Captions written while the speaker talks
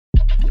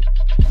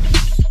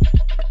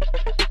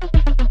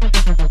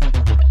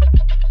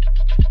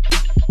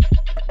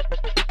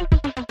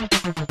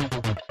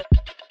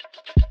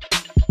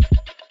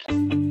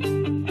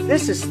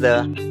This is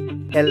the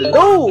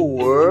Hello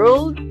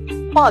World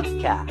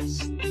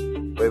podcast,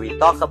 where we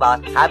talk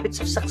about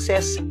habits of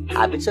success,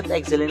 habits of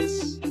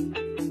excellence,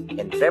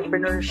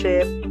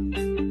 entrepreneurship,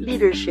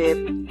 leadership,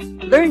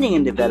 learning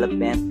and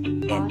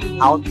development,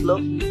 and outlook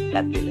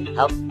that will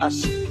help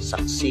us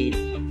succeed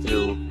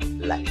through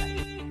life.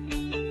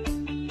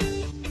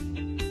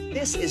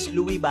 This is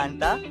Louis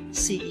Banta,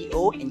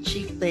 CEO and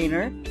Chief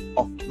Trainer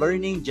of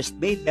Learning Just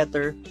Made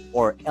Better,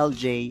 or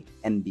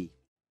LJMB.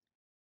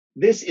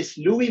 This is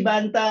Louis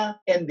Banta,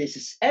 and this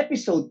is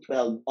episode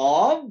 12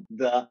 of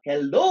the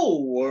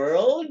Hello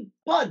World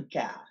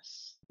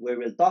podcast, where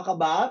we'll talk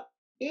about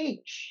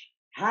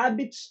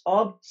habits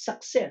of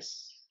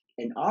success.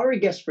 And our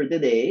guest for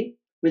today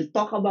will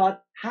talk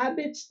about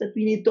habits that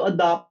we need to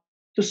adopt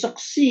to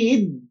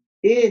succeed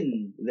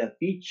in the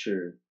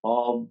future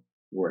of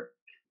work.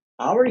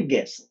 Our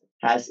guest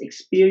has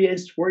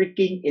experience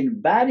working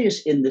in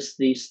various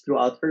industries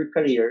throughout her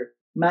career,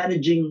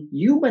 managing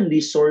human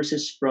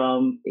resources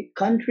from a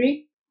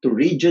country to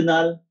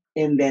regional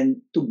and then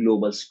to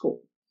global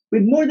scope.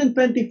 With more than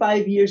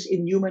 25 years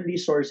in human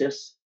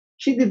resources,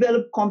 she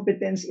developed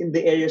competence in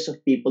the areas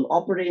of people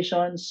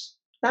operations,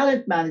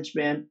 talent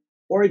management,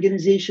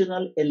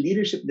 organizational and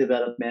leadership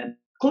development,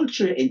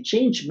 culture and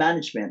change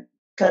management,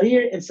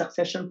 career and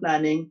succession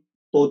planning,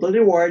 total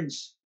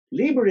rewards,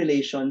 labor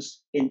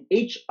relations, and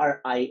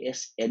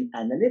HRIS and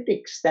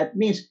analytics. That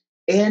means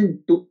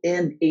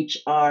end-to-end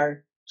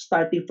HR,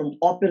 starting from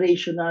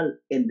operational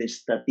and the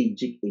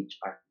strategic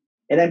HR.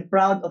 And I'm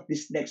proud of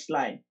this next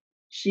line.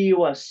 She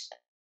was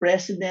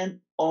president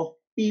of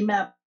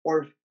PMAP,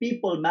 or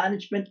People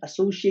Management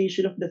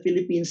Association of the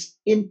Philippines,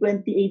 in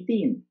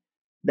 2018,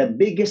 the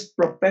biggest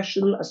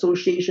professional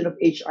association of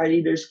HR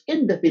leaders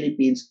in the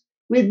Philippines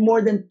with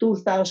more than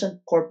 2,000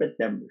 corporate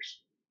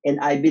members. And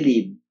I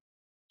believe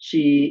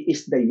she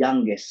is the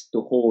youngest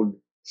to hold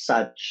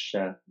such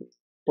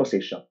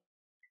position.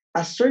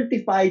 A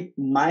certified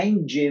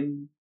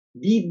MindGym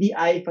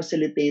DDI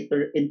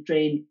facilitator and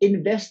trained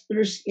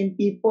investors in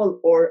people,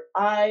 or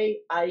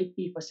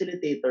IIP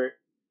facilitator,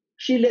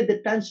 she led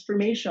the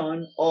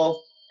transformation of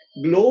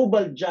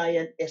global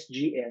giant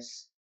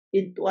SGS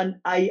into an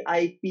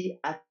IIP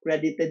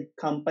accredited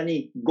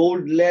company,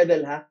 gold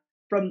level,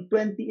 from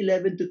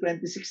 2011 to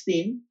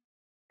 2016,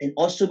 and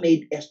also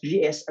made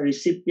SGS a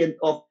recipient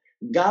of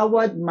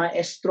Gawad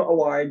Maestro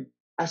Award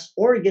as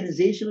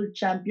organizational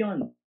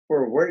champion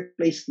for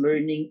workplace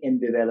learning and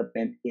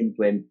development in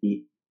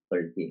 2013.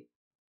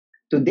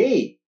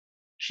 Today,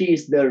 she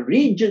is the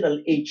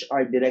regional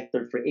HR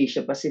director for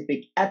Asia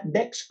Pacific at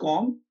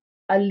Dexcom,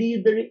 a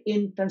leader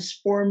in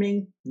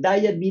transforming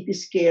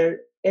diabetes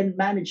care and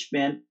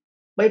management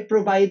by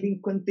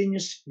providing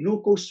continuous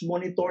glucose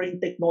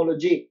monitoring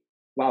technology.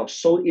 Wow,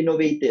 so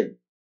innovative.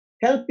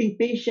 Helping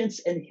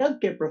patients and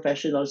healthcare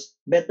professionals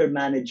better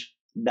manage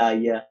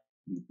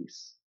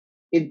diabetes.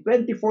 In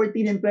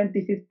 2014 and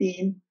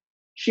 2015,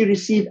 she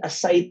received a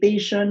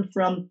citation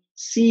from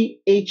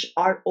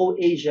CHRO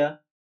Asia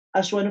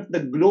as one of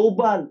the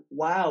global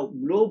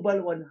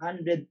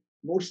 100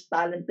 most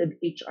talented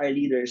HR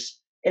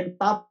leaders and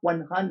top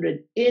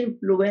 100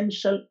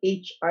 influential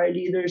HR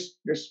leaders,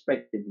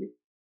 respectively.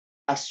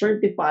 A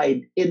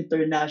certified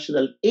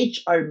international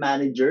HR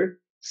manager,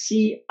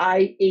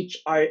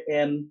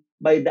 CIHRM,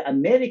 by the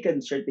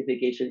American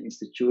Certification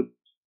Institute.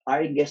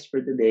 Our guest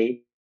for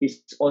today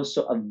is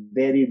also a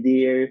very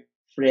dear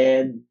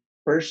friend,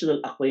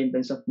 personal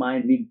acquaintance of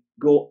mine. We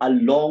go a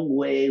long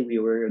way. We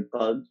were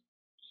called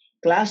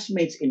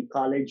classmates in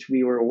college.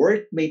 We were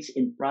workmates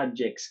in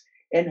projects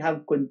and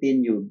have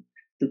continued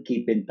to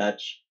keep in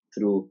touch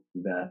through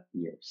the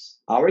years.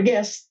 Our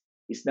guest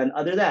is none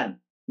other than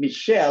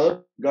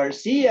Michelle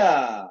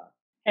Garcia.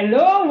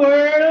 Hello,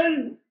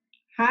 world!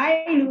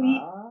 Hi, Louis.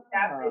 Wow.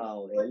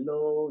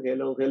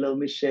 Hello,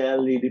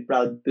 Michelle. Really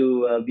proud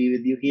to be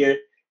with you here.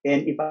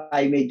 And if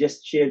I may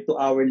just share to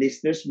our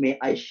listeners, may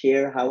I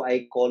share how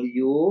I call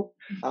you,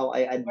 how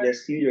I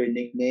address you, your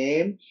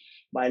nickname?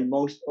 While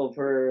most of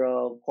her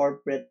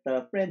corporate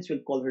friends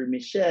will call her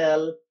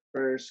Michelle,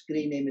 her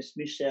screen name is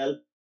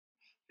Michelle.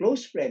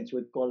 Close friends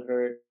would call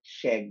her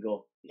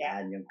Shego.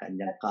 Yan yung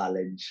kanyang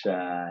college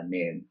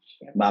name.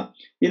 But,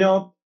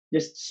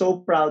 just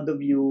so proud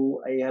of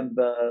you. I have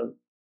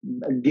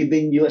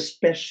given you a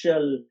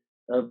special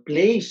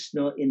place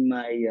in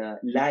my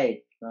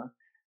life.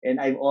 And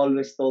I've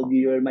always told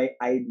you you're my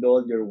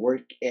idol, your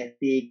work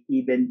ethic,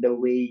 even the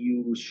way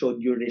you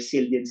showed your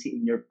resiliency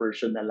in your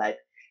personal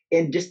life.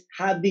 And just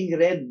having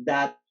read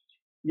that,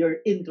 your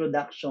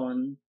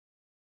introduction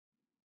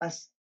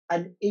as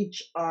an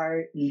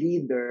HR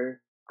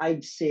leader,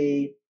 I'd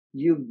say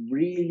you've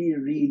really,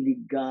 really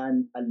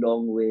gone a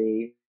long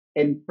way,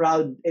 and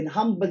proud and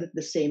humble at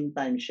the same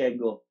time,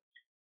 Shego,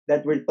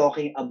 that we're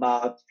talking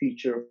about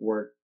future of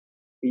work.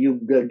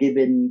 You've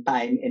given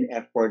time and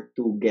effort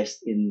to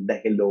guest in the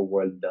Hello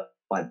World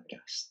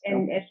podcast.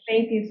 And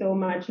thank you so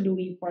much,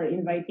 Louis, for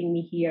inviting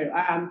me here.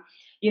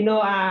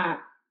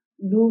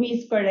 Louis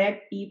is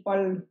correct.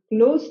 People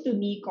close to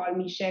me call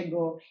me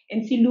Shego.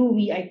 And si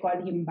Louis, I call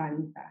him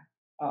Banta.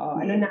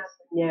 Ano Yes.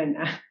 natin yan?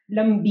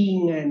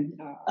 Lambingan.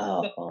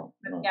 So,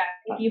 but No. yeah,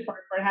 thank you for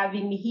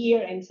having me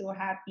here. I'm so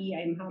happy.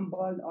 I'm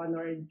humbled,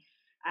 honored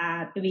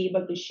to be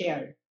able to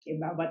share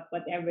about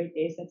whatever it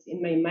is that's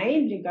in my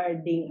mind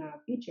regarding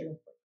future.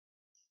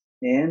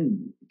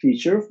 And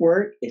future of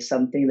work is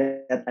something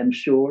that I'm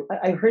sure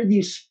I heard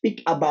you speak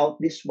about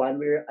this one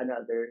way or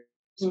another,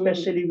 Mm.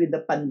 especially with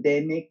the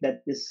pandemic that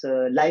is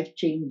life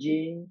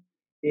changing.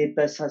 It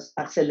has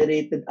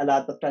accelerated a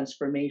lot of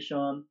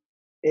transformation,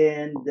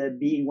 and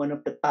being one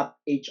of the top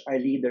HR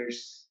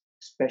leaders,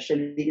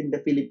 especially in the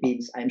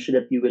Philippines, I'm sure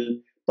that you will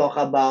talk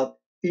about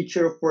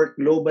future of work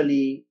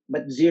globally,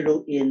 but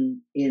zero in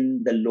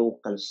the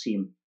local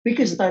scene. We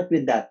can Mm. start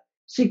with that.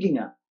 Sige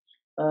nga,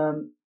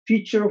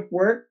 future of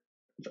work,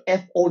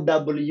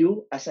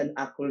 FOW as an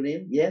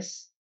acronym,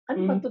 yes.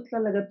 Ano ba Mm. to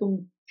talaga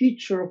tong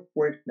future of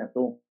work na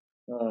to,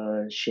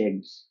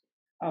 Shegs?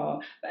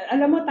 Oo.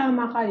 Alam mo,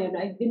 tama ka yun.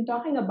 I've been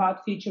talking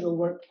about future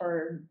work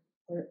for,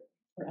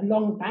 for a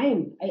long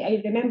time.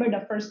 I remember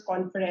the first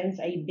conference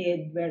I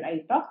did where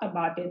I talked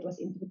about it was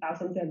in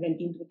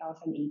 2017,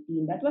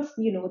 2018. That was,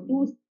 2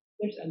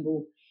 years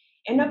ago.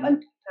 And up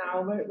Mhm. until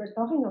now, we're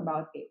talking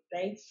about it,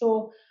 right?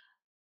 So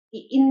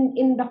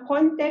in the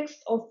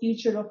context of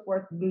future of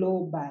work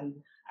global,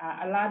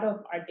 a lot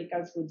of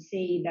articles would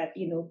say that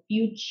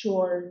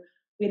future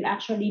will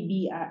actually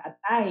be a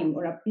time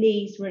or a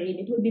place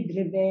wherein it will be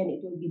driven,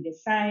 it will be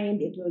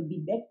designed, it will be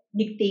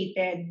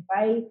dictated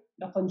by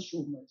the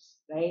consumers,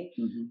 right?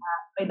 Mhm.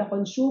 By the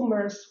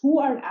consumers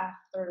who are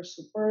after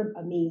superb,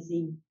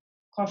 amazing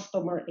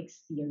customer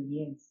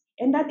experience.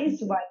 And that is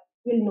Okay. why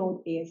you'll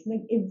notice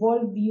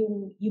nag-evolve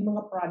yung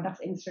mga products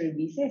and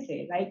services.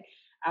 Like,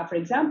 for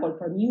example,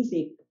 for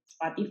music,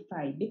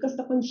 Spotify, because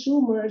the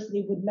consumers,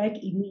 they would like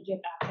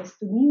immediate access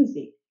to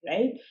music,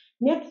 right?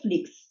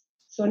 Netflix.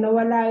 So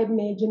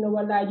medyo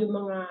nawala yung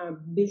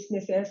mga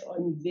businesses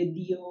on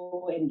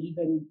video and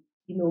even,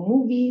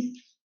 movies.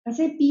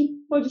 Kasi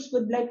people just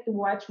would like to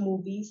watch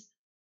movies.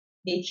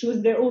 They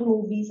choose their own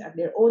movies at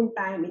their own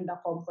time in the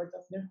comfort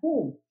of their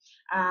home.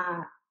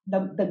 Uh,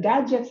 the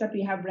gadgets that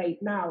we have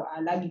right now,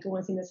 lagi ko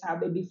nga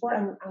sinasabi before,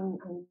 ang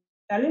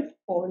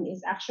telephone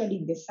is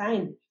actually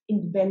designed,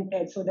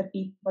 invented so that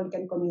people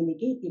can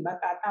communicate. Diba?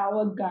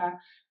 Tatawag ka,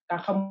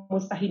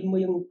 kakamustahin mo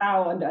yung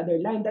tao on the other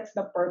line. That's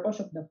the purpose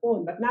of the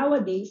phone. But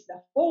nowadays, the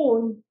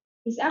phone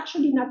is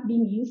actually not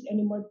being used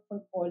anymore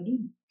for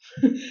calling.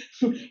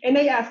 And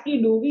I ask you,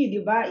 Louie,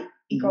 di ba?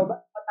 Ikaw Mhm. ba,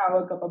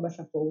 patawag ka pa ba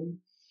sa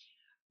phone?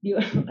 Di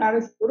ba?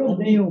 Parang siguro,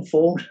 Ano yung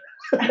phone?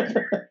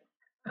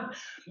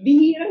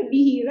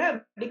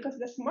 bihirang-bihira because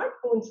the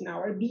smartphones now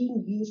are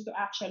being used to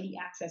actually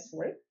access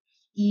work,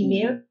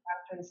 email, Mhm.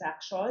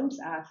 transactions,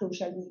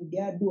 social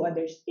media, do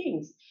other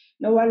things.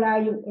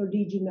 Nawala yung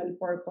original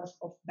purpose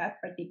of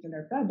that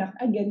particular product.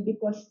 Again,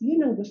 because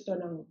yun ang gusto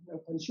ng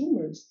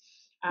consumers.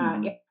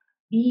 Mhm.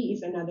 Airbnb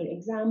is another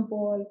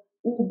example.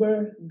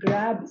 Uber,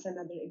 Grab is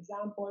another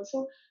example.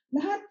 So,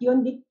 lahat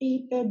yon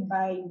dictated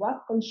by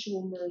what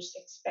consumers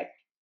expect,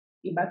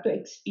 diba, to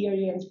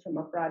experience from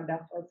a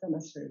product or from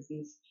a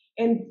service.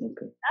 And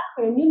Okay.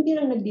 akin, yun din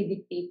ang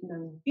nagdi-dictate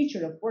ng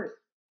future of work.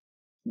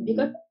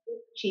 Because Mhm. of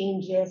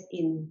changes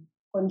in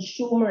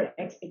consumer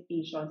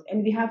expectations.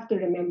 And we have to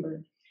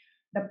remember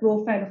the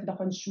profile of the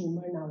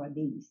consumer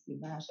nowadays.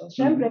 Diba? So, Mhm.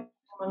 syempre,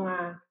 mga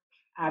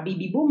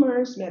baby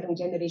boomers, merong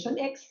Generation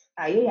X,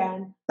 tayo yan.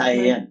 But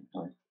Tayo yan.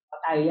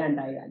 tayo yan,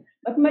 tayo yan.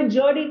 But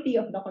majority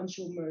of the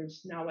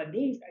consumers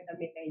nowadays are the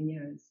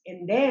millennials.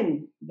 And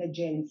then, the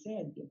Gen Z,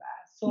 di ba?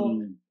 So,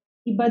 Mhm.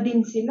 iba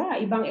din sila,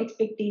 ibang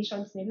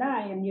expectations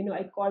nila. And,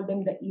 I call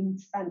them the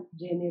instant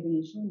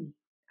generation.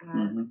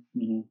 Mhm.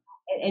 Mhm.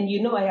 And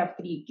I have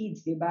 3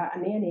 kids, di ba?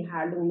 Ano yan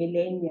halong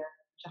millennial,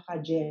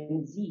 tsaka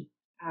Gen Z.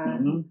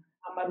 Hindi Mhm.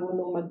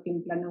 marunong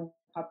magtimpla ng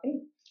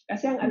kape.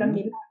 Kasi ang alam Mhm.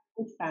 nila,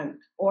 instant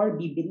or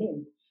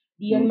bibilin.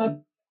 Di yan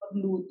Mhm.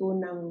 magluto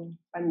ng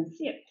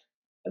pansit.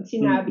 Pag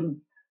sinabi, Mhm.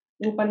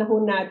 yung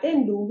panahon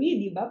natin, Louie,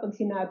 di ba? Pag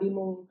sinabi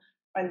mong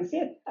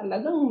pansit,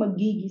 talagang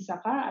magigisa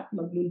ka at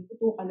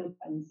magluluto ka ng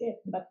pansit.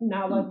 But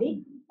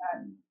nowadays,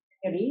 Mhm.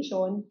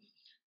 generation,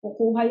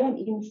 kukuha yan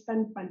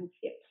instant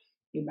pansit.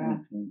 Di ba?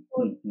 Mhm.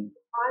 So, Mhm.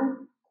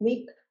 want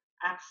quick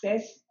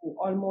access to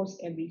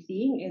almost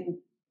everything and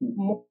Mhm.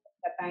 most of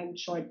the time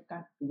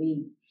shortcut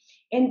way.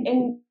 And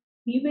Okay.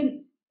 we will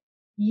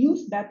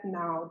use that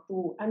now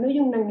to ano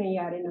yung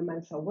nangyayari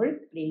naman sa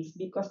workplace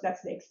because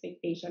that's the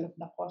expectation of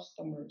the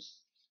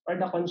customers or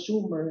the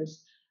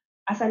consumers.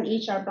 As an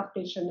HR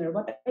practitioner,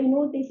 what I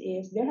notice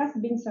is there has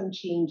been some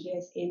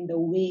changes in the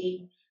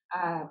way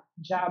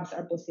jobs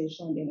are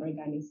positioned in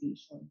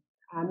organization.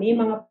 May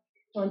Mhm. mga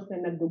positions na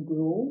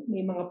nag-grow,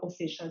 may mga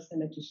positions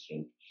na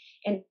nag-shrink.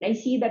 And I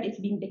see that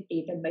it's being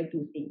dictated by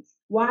 2 things.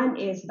 One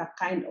is the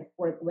kind of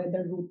work,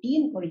 whether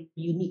routine or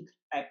unique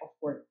type of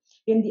work.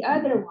 Then the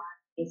other Mhm. one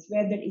is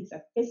whether it's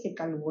a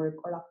physical work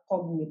or a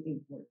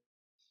cognitive work.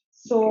 Okay.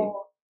 So,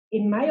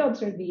 in my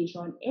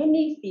observation,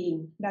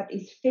 anything that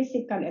is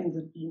physical and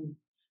routine,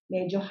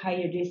 medyo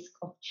high risk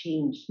of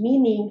change,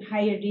 meaning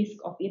high risk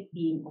of it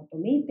being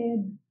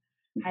automated,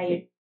 high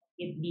Okay. risk of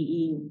it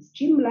being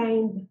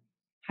streamlined,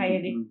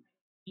 hiring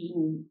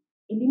being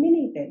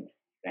eliminated,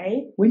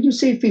 right? When you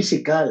say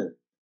physical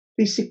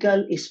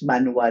is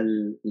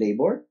manual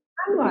labor?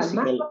 Physical.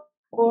 Manual,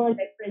 or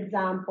like for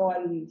example,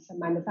 sa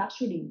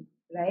manufacturing,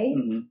 right?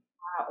 Mhm.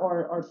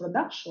 Or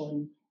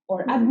production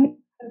or Mhm.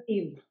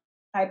 administrative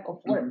type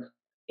of Mhm. work.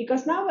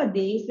 Because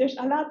nowadays, there's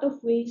a lot of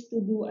ways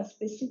to do a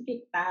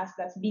specific task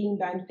that's being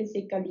done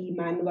physically,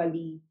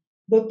 manually,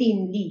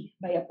 routinely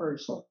by a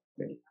person.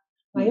 Okay.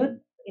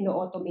 Ngayon, Mhm.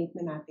 ino-automate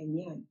na natin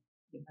yan.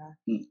 Di ba?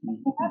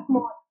 Mhm. We have Mhm.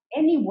 more,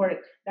 any work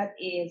that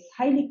is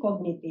highly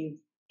cognitive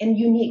and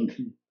unique,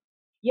 Mhm.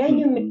 yan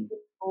yung may Mhm.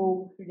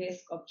 low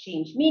risk of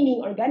change.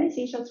 Meaning,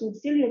 organizations would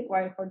still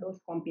require for those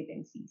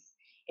competencies.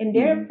 And Mhm.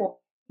 therefore,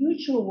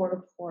 future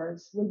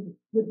workforce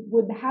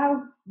would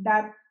have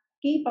that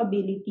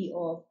capability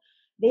of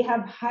they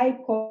have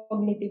high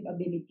cognitive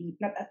ability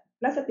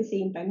plus at the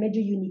same time medyo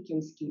unique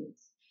yung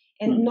skills.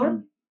 And not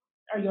Mhm.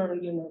 are your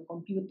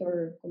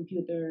computer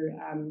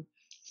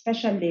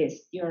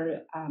specialist,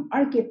 your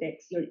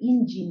architects, your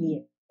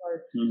engineer,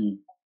 or Mhm.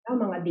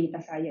 mga data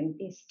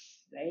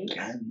scientists, right?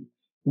 Yan. So,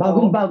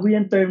 Bagong-bago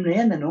yung term na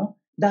yan,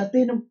 ano?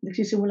 Dati nung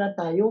nagsisimula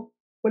tayo,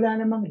 wala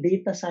namang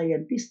data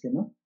scientist,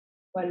 ano?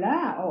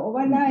 wala. Oo,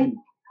 wala. Mhm.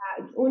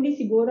 It's only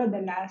siguro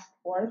the last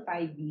 4 or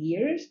 5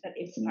 years that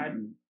it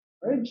started Mhm. to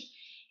merge.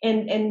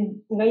 And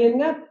ngayon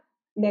nga,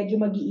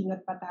 medyo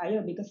mag-iingat pa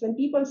tayo because when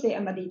people say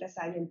I'm a data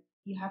scientist,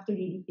 you have to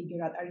really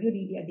figure out, are you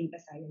really a data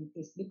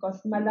scientist?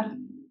 Because malaki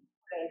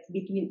difference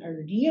between a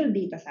real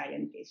data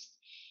scientist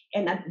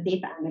and a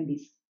data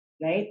analyst,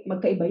 right?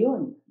 Magkaiba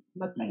yun.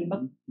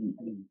 Magkaiba. Mhm.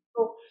 Mhm.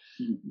 So,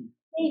 Mhm.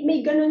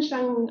 may ganun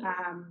siyang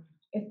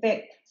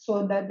effect.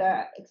 So,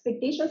 the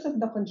expectations of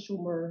the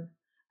consumer,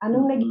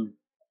 anong naging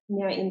Mhm.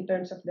 niya in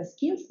terms of the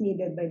skills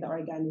needed by the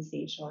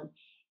organization.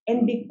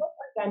 And Mhm. because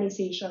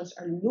organizations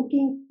are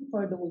looking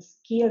for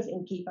those skills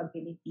and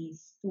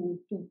capabilities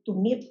to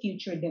meet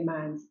future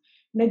demands,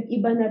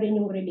 nag-iba na rin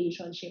yung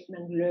relationship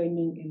ng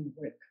learning and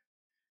work.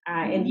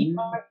 And you Mhm.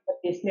 are in the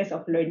business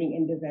of learning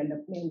and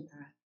development.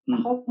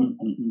 Ako, Mhm.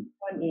 Mhm.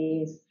 one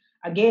is,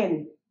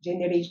 again,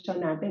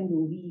 generation natin,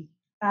 Louis.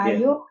 Yeah.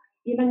 Tayo,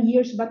 ilang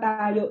years ba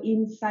tayo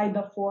inside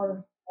the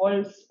four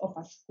walls of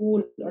a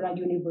school or a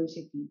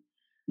university?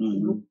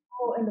 Siguro,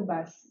 Mhm. ano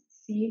ba,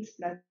 6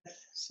 plus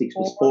 6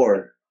 plus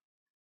 4,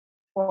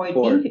 4. 14,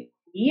 4.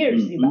 15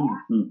 years, di ba?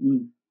 Mhm. Mhm.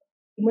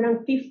 Mo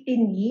ng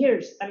 15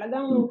 years,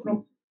 talagang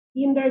from Mhm.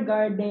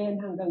 kindergarten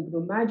hanggang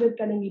graduate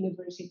ka ng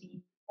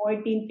university,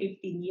 14,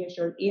 15 years,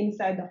 you're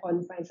inside the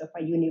confines of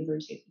a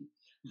university.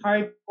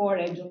 Hardcore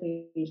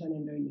education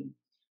and learning.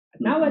 But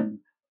now,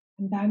 Mhm.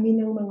 ang dami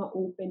ng mga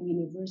open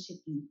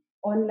university,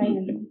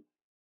 online Mhm.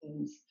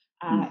 learnings.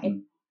 And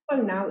Mhm.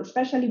 people now,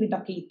 especially with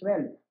the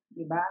K-12,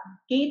 di ba?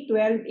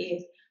 K-12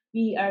 is,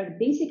 we are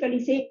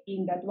basically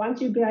saying that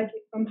once you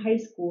graduate from high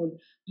school,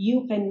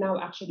 you can now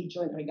actually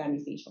join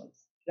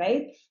organizations,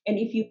 right? And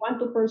if you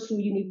want to pursue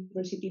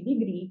university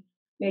degree,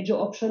 medyo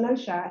optional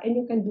siya, and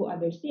you can do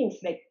other things.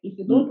 Like, if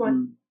you don't want,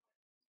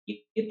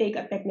 Mhm. you take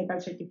a technical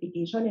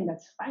certification and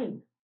that's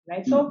fine,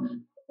 right? So,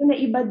 Mhm.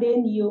 naiba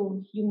din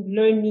yung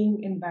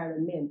learning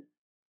environment.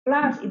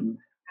 Plus, Mhm.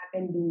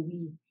 natin,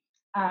 Louie,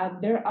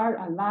 there are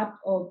a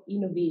lot of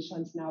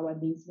innovations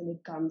nowadays when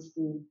it comes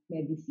to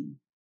medicine,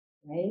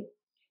 right?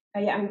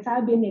 Kaya ang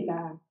sabi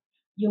nila,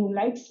 yung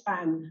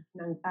lifespan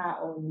ng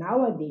tao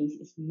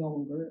nowadays is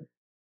longer.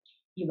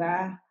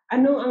 Diba?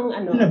 Ano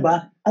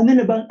ba? Ano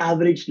na bang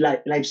average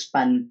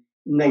lifespan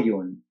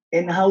ngayon?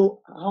 And how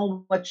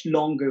much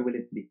longer will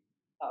it be?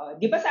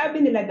 Di ba sabi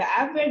nila, the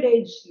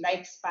average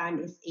lifespan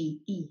is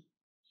 80.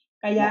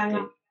 Kaya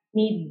nga,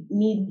 Okay.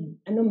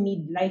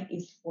 midlife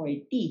is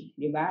 40,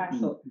 di ba?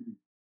 So, Mhm.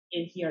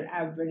 is your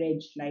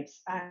average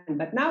lifespan.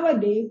 But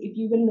nowadays, if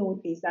you will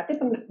notice, dati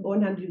pang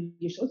 100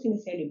 years old,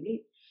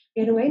 sineselebrate.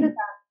 Pero ngayon, Mhm.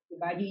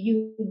 diba,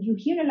 you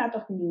hear a lot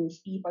of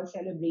news, people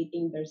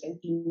celebrating their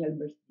centennial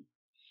birthday.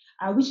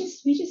 Which is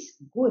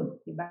good,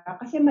 diba?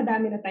 Kasi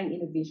madami na tayong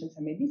innovation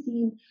sa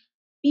medicine.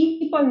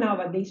 People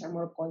nowadays are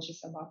more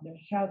conscious about their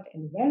health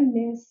and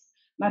wellness.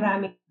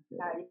 Marami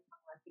tayong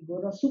mga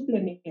siguro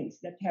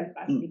supplements that help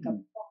us become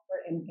Mhm. stronger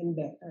and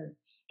better.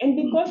 And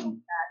because of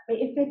Mhm. that, may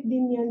effect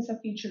din yan sa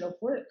future of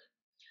work.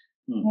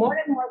 More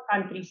Mhm. and more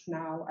countries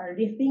now are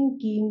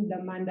rethinking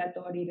the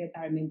mandatory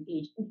retirement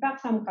age. In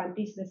fact, some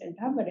countries doesn't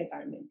have a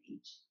retirement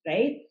age,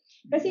 right?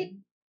 Kasi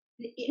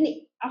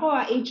ako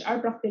HR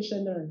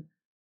practitioner,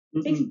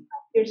 Mhm.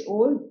 65 years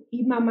old,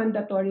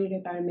 ima-mandatory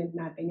retirement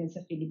natin yan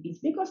sa Philippines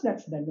because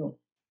that's the law.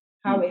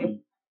 However, Mhm.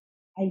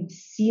 I've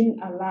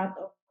seen a lot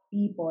of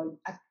people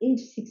at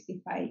age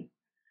 65.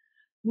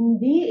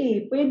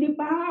 Hindi pwede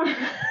pa.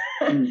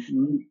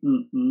 Mhm.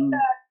 Mhm.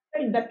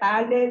 The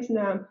talents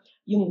na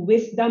yung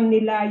wisdom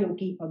nila, yung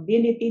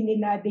capability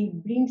nila, they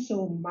bring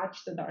so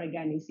much to the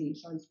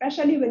organization,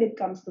 especially when it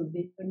comes to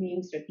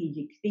visioning,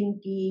 strategic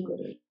thinking,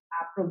 Correct.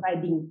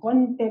 providing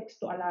context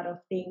to a lot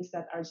of things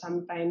that are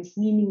sometimes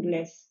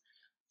meaningless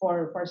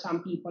for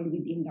some people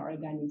within the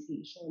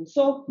organization.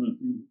 So,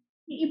 Mhm.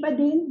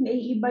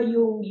 naiiba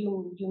yung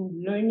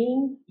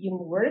learning, yung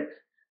work,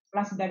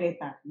 plus the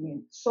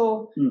retirement.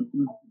 So,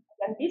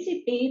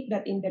 anticipate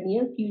that in the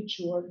near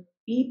future,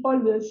 people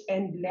will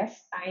spend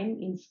less time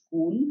in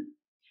school.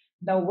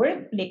 The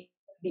workplace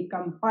will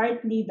become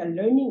partly the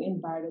learning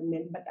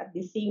environment, but at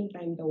the same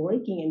time, the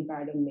working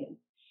environment.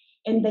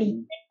 And the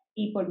years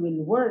people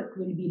will work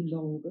will be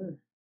longer.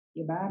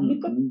 Diba?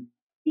 Because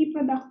be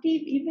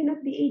productive even at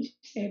the age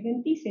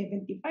 70,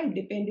 75.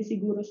 Depende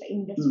siguro sa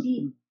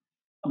industry.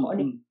 Kung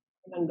ano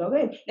yung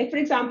gawin. Like for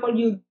example,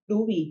 you,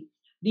 Louie,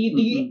 do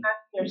you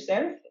imagine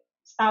yourself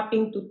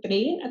stopping to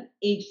train at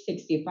age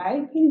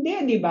 65? Hindi,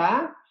 di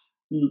ba?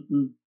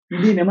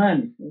 Hindi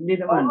naman.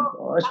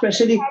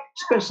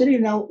 Especially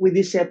now with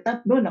this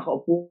setup, no,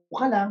 nakaupo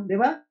ka lang, di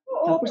ba?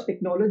 Tapos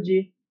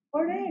technology.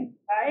 Correct.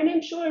 And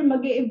I'm sure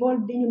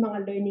mag-evolve din yung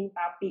mga learning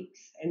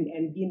topics and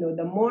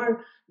the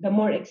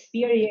more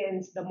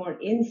experience, the more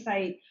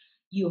insight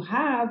you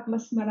have,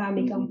 mas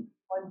marami kang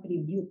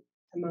contribute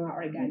sa mga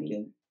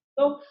organisms.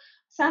 So,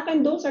 sa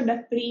akin, those are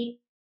the three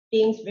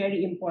things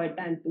very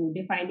important to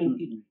defining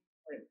future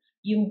work.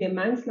 Yung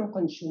demands ng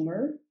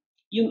consumer,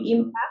 yung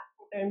impact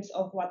in terms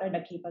of what are the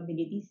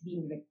capabilities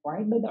being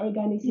required by the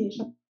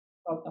organization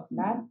out of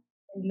that,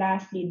 and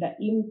lastly, the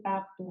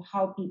impact to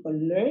how people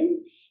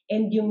learn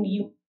and yung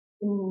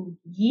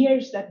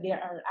years that they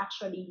are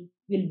actually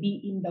will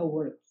be in the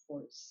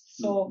workforce.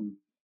 So,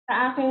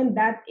 sa akin,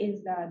 that is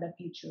the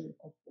future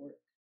of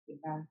work.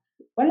 Diba?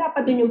 Wala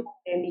pa din yung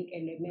pandemic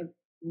element.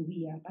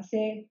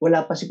 Kasi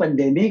wala pa si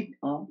pandemic.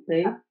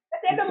 Okay.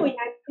 Kasi alam mo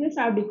yan,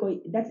 sinasabi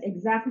ko, that's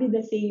exactly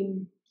the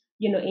same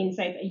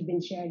insight I've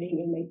been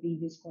sharing in my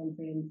previous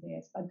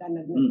conferences. Pagka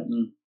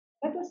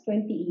that was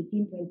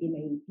 2018,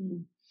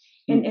 2019.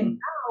 And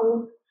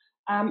now,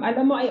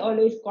 alam mo, I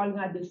always call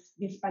nga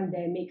this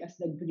pandemic as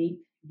the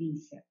Great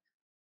Reset.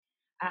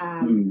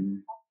 How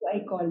do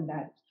I call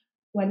that?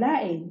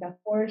 Wala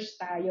na-force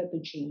tayo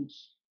to change.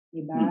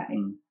 Diba?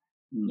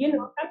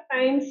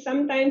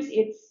 Sometimes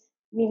it's,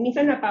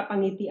 minsan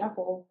napapangiti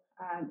ako,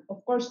 of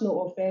course,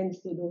 no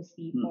offense to those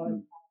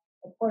people,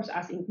 of course,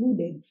 us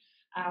included,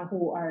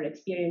 who are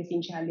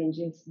experiencing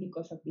challenges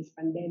because of this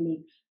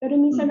pandemic. Pero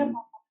minsan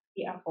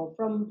napapangiti ako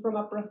from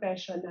a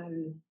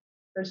professional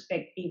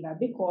perspective,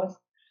 because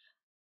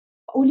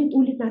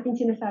ulit-ulit natin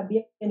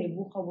sinasabi yan,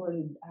 VUCA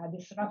world,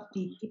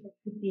 disruptive,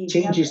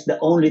 change is the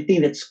only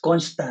thing that's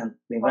constant,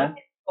 di ba?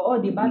 Oo,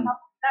 di ba?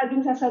 Tapos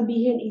laging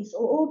sasabihin is,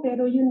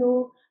 pero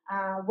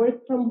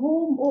work from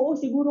home,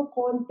 siguro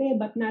konti,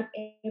 but not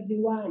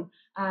everyone.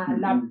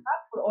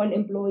 Laptop for all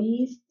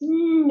employees,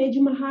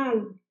 medyo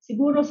mahal.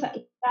 Siguro sa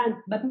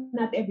ilan, but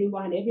not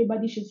everyone.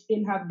 Everybody should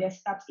still have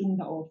desktops in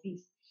the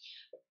office.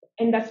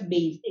 And that's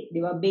basic,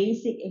 di ba?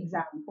 Basic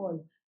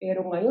example.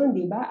 Pero ngayon,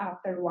 di ba,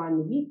 after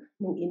 1 week,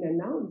 nung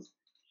in-announce,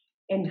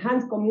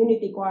 enhanced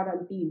community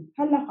quarantine,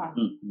 halaka.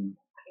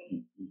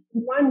 In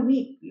 1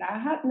 week,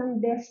 lahat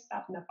ng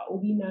desktop na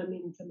pauwi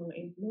namin sa mga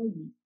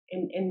employees.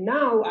 And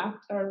now,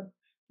 after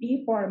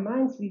 3-4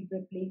 months, we've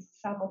replaced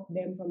some of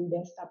them from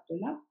desktop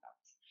to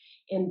laptops.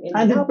 And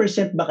 100%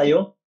 ba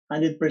kayo?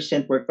 100%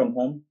 work from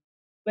home?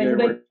 Your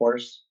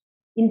workforce?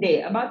 Hindi,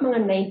 about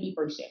mga 90%.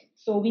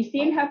 So we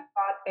still have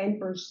about 10%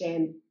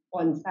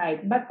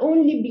 on-site, but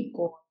only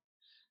because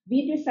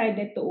we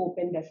decided to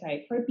open the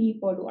site for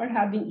people who are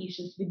having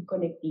issues with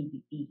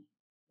connectivity.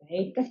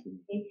 Right?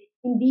 Kasi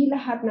hindi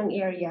lahat ng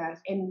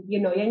areas, and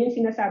yan yung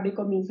sinasabi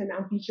ko minsan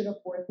na ang future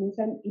of work,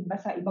 minsan iba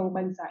sa ibang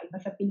bansa, iba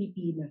sa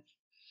Pilipinas.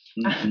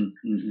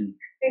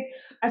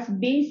 As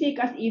basic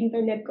as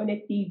internet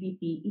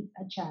connectivity, it's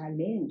a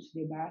challenge,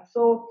 di ba?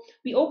 So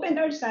we opened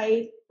our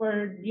site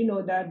for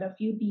the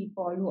few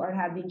people who are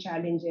having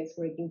challenges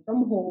working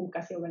from home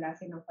kasi wala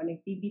silang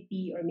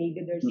connectivity, or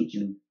maybe there's a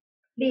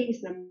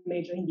place na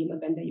medyo hindi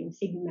maganda yung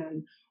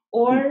signal,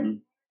 or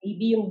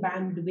maybe yung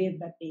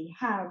bandwidth that they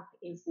have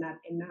is not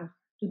enough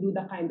to do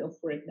the kind of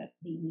work that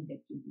they needed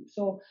to do.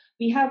 So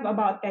we have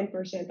about 10%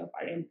 of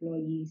our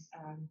employees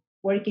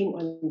working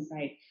on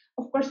site.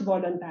 Of course,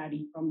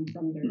 voluntary from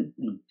their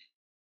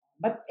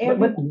but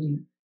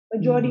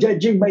majority,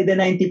 judging by the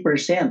 90%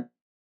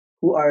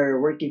 who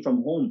are working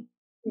from home,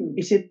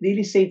 is it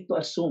really safe to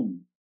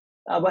assume?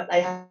 But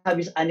I have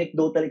this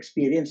anecdotal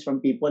experience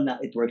from people na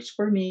it works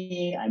for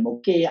me, I'm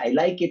okay, I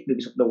like it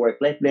because of the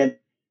work-life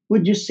blend.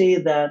 Would you say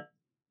that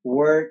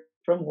work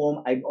from home,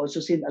 I've also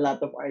seen a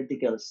lot of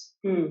articles,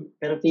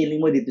 pero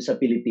feeling mo dito sa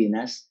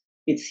Pilipinas,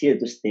 it's here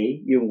to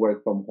stay, yung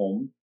work from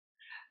home?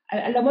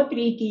 Alam mo,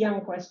 tricky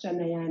yung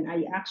question na yan.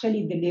 I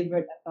actually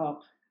delivered a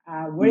talk,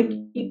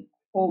 working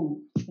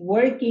home,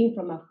 working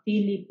from a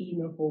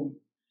Filipino home.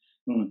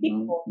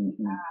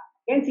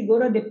 Yan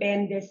siguro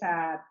depende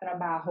sa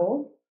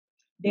trabaho,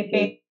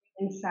 depende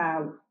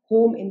sa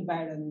home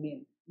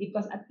environment.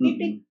 Because at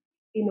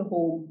Filipino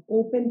home,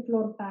 open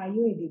floor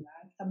tayo di ba?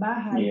 Sa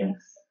bahay,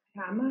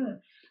 tama.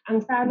 Ang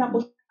sala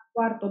ko sa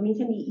kwarto,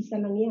 minsan iisa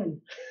lang yan.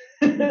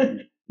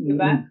 Di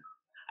ba?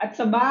 At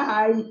sa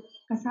bahay,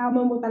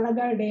 kasama mo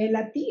talaga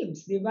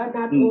relatives, di ba?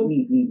 Not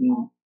only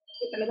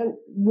talagang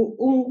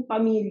buong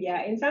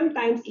pamilya. And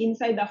sometimes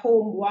inside the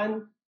home,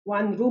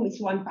 one room is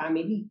one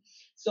family.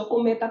 So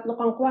kung may tatlo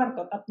kang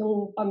kwarto,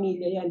 tatlong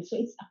pamilya yan. So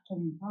it's a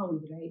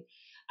compound, right?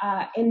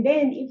 And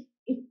then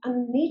if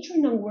ang nature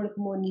ng work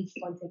mo needs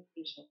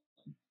concentration,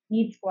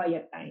 needs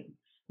quiet time,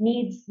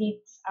 needs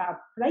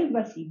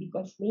privacy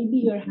because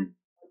maybe you're having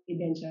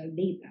confidential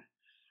data.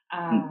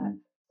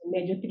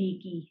 Medyo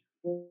tricky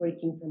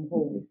working from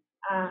home.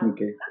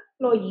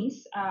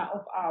 Employees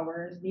of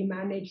ours, they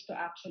manage to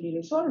actually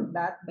resolve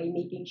that by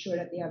making sure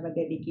that they have a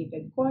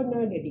dedicated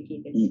corner,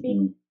 dedicated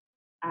space.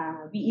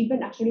 We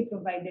even actually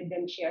provided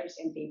them chairs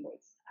and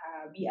tables.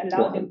 We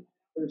allowed them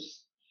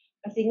first.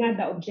 Kasi nga,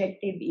 the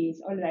objective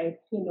is, all right,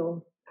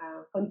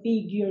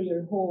 configure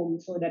your home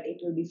so that it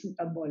will be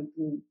suitable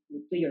to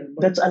your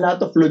work. That's a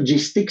lot of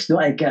logistics, no?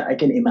 I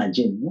can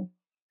imagine, no?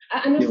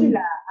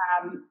 Sila,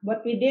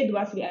 what we did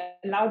was we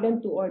allowed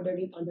them to order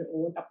it on their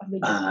own. Tapos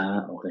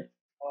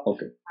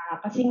okay.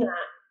 Kasi nga,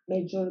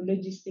 medyo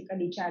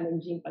logistically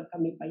challenging pag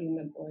kami pa yung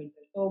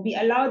nag-order. So we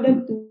allowed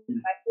them to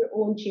buy their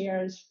own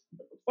chairs,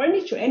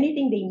 furniture,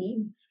 anything they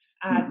need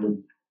to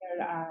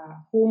their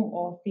home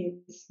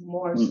office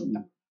more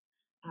suitable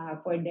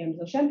for them.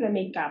 So syempre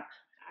makeup.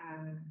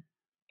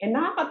 And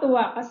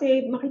nakakatuwa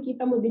kasi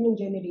makikita mo din yung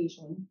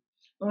generation.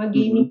 Mga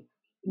gaming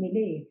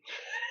nila eh.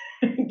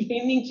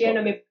 Gaming chair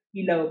na may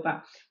ilaw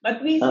pa.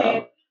 But we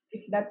said,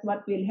 if that's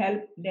what will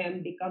help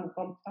them become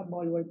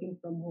comfortable working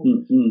from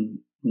home.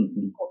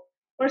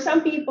 For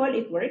some people,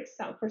 it works.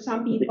 For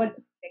some people,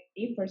 it's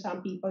effective. For some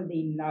people,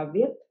 they love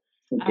it.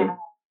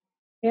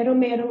 Pero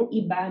merong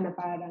iba na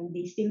parang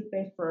they still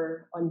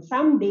prefer, on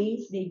some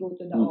days, they go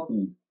to the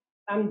office.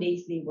 Some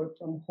days, they work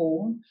from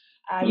home.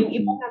 Yung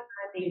iba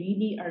naman, they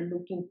really are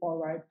looking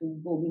forward to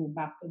going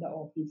back to the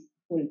office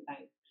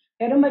full-time.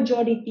 Pero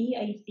majority,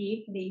 I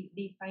think,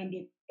 they find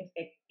it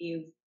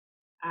effective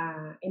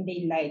and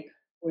they like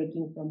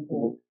working from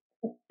home.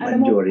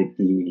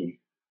 Majority.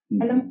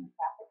 Alam mo,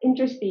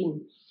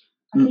 interesting.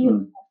 Kasi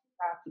yung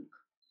traffic.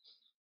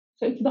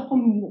 So it's the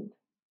commute.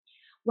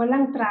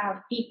 Walang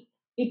traffic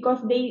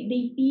because they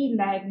feel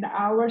like the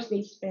hours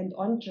they spend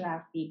on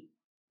traffic,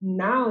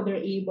 now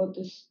they're able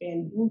to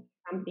spend doing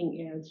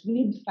something else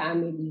with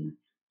family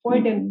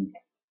for them.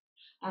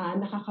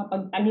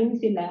 Nakakapagtanim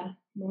sila,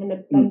 mga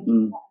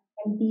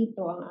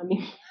nagtantito ang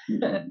aming.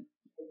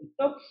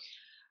 So,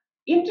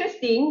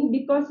 interesting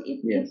because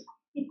it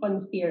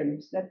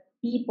confirms that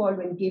people,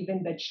 when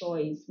given the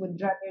choice, would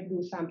rather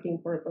do something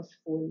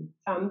purposeful,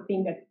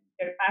 something that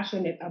they're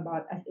passionate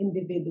about as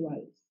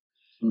individuals.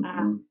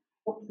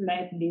 Looks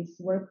like this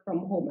work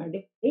from home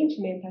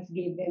arrangement has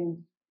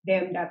given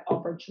them that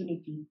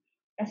opportunity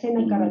kasi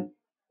nagkaroon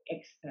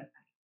extra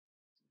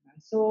time.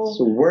 So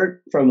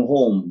work from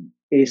home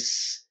is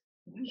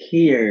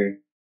here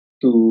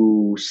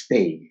to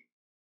stay.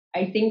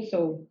 I think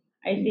so.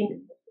 I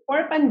think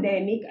for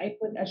pandemic, I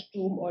could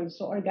assume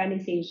also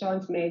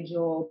organizations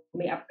medyo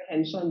may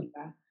apprehension, di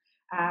ba?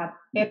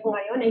 Pero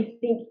ngayon,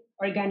 I think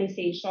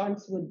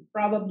organizations would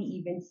probably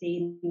even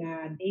say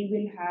na they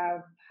will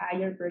have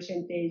higher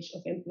percentage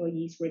of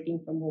employees working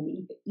from home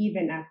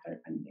even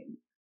after pandemic.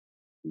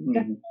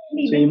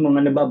 So yung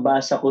mga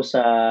nababasa ko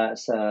sa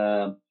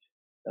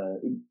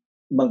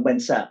ibang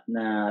bansa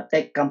na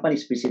tech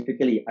companies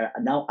specifically are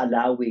now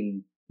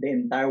allowing the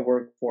entire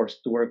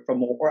workforce to work from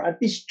home or at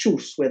least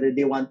choose whether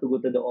they want to go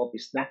to the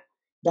office.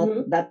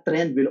 That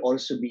trend will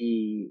also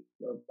be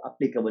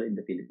applicable in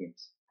the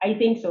Philippines. I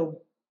think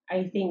so.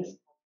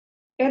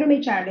 Pero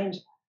may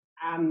challenge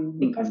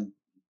because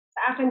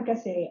sa akin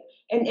kasi,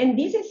 and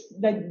this is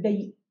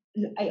the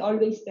I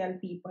always tell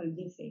people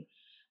this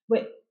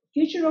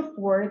future of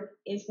work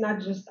is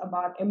not just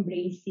about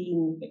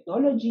embracing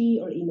technology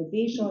or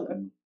innovation or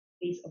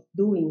ways of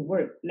doing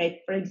work.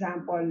 Like for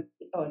example,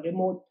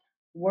 remote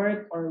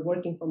work or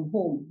working from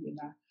home,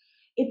 diba?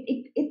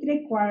 It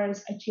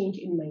requires a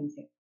change in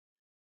mindset,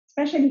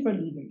 especially for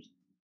leaders.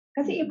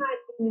 Kasi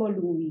imagine mo,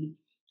 Louie,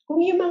 kung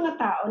yung mga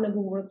tao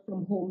nag-work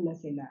from home na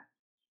sila,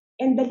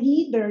 and the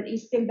leader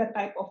is still the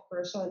type of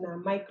person na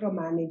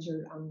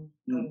micromanager ang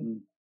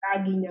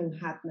lagi niyang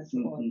hat na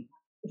suot.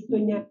 Gusto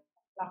niya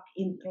clock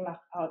in, clock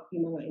out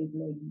yung mga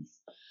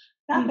employees.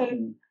 Sa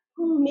akin,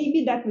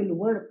 maybe that will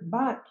work,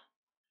 but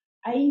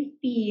I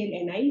feel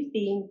and I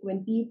think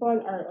when people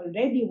are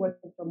already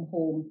working from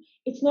home,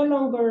 it's no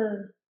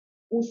longer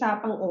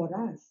usapang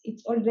oras.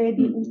 It's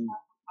already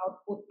usapang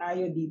output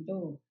tayo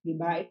dito.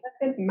 Diba? It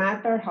doesn't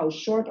matter how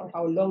short or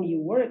how long you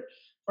work.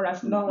 For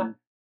as long as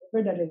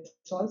the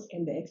results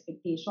and the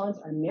expectations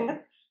are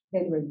met,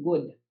 then we're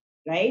good.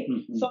 Right?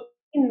 So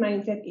in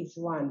mindset is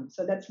one.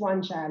 So that's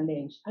one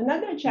challenge.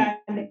 Another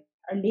challenge,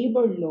 our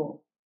labor law.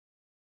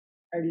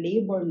 Our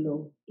labor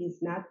law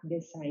is not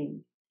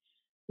designed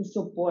to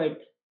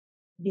support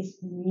this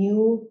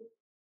new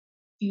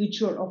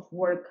future of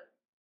work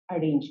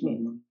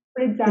arrangement.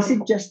 For example, is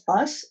it just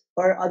us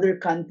or other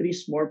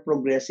countries more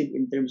progressive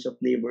in terms of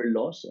labor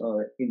laws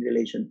in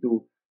relation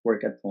to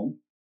work at home?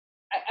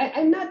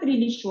 I'm not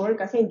really sure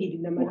kasi hindi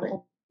din naman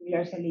ako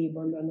familiar sa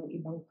labor law ng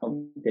ibang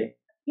country.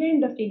 Here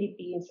in the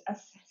Philippines, as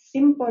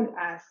simple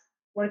as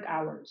work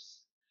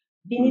hours.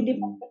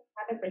 Dinidefine Mm-mm.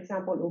 natin, for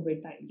example,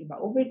 overtime. Di ba?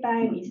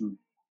 Overtime is Mm-mm.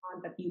 the amount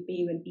that you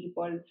pay when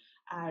people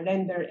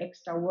render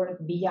extra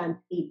work beyond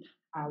 8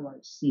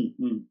 hours.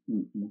 Mm-mm.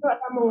 Mm-mm. Pero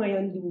alam mo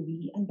ngayon,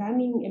 Louie, ang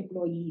daming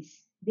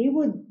employees, they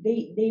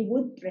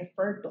would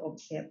prefer to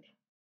offset.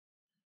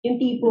 Yung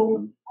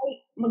tipong, Mm-mm. ay,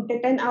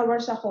 magte 10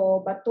 hours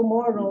ako, but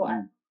tomorrow,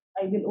 Mm-mm.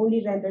 I will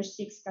only render 6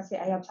 kasi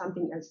I have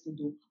something else to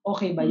do.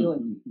 Okay ba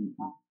yun? Mm-mm.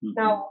 Mm-mm. Mm-mm.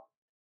 Now,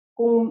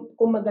 kung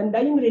maganda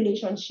yung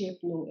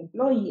relationship ng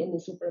employee and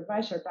ng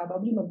supervisor,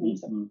 probably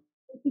mag-uusap. Mm-mm.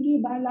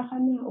 Sige, bahala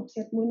ka na,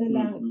 offset mo na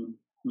lang. Mm-mm.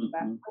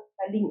 Diba? Mm-mm. Ang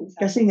galing usap.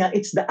 Kasi nga,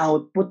 it's the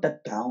output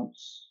that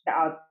counts. The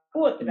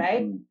output,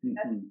 right? Mm-mm.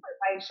 That Mm-mm.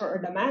 supervisor or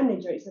the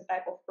manager is the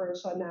type of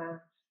person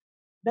na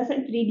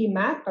doesn't really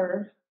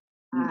matter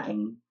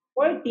Mm-mm.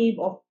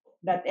 supportive of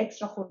that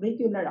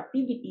extracurricular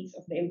activities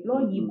of the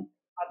employee, Mm-mm.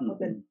 output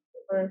na Mm-mm.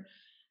 deliver,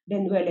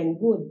 then well and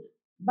good.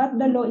 But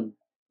the law is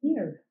Mm-mm.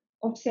 here.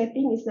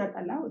 Offsetting is not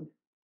allowed.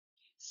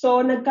 So,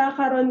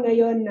 nagkakaroon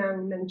ngayon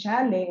ng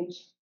challenge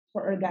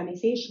for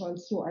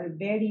organizations who are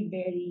very,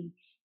 very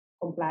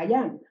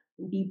compliant.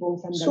 Hindi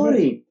pong sandali.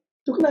 Sorry,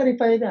 to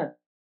clarify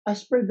that,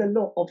 as per the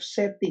law,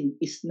 offsetting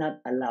is not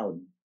allowed.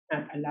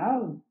 Not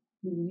allowed.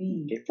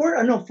 Louis. Okay. For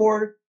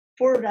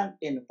rank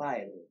and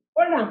file.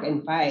 For rank and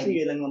file. Kasi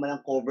yun lang naman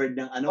ang covered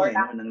ng For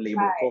no, ng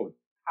labor code.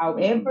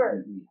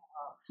 However,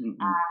 Mm-mm.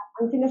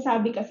 ang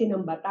sinasabi kasi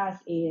ng batas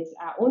is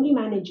only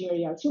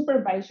managerial,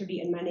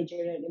 supervisory and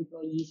managerial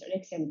employees are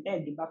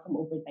exempted, di ba, from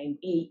overtime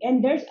pay.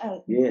 And there's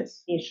a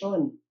Yes.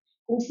 definition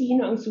kung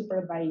sino ang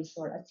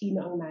supervisor at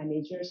sino ang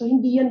manager. So,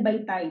 hindi yan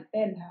by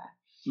title, ha?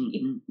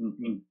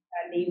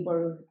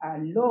 Labor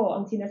law,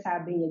 ang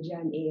sinasabi niya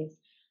dyan is,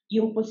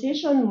 yung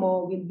position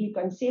mo will be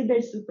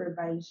considered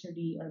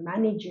supervisory or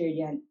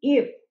managerial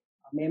if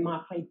may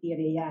mga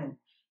criteria yan.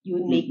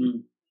 You make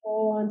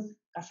decisions,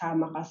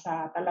 kasama ka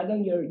sa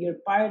talagang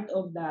you're part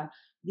of the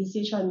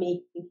decision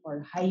making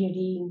for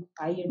hiring,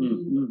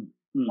 firing,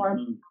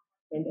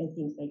 and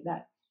things like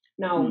that.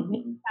 Now,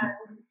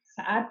 minsan,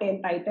 sa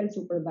atin, title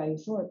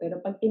supervisor,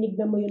 pero pag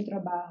tinignan mo yung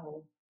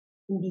trabaho,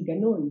 hindi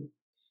ganun.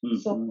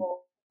 So,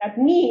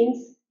 that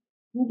means,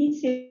 hindi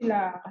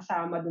sila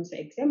kasama dun sa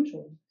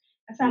exemption.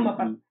 Kasama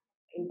pa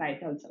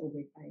entitled sa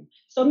overtime.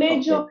 So,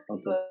 medyo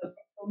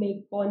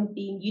may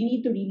konting, you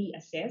need to really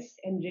assess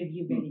and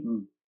review very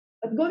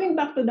But going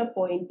back to the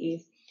point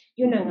is,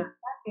 yun na nga,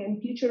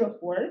 atin, future of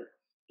work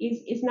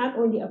is not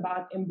only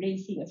about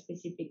embracing a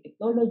specific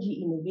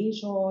technology,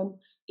 innovation,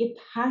 it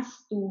has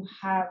to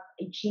have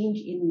a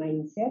change in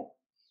mindset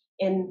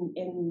and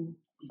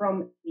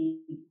from a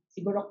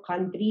siguro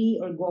country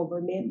or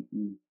government,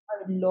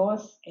 our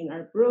laws and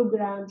our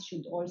programs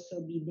should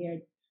also be there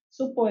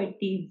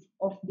supportive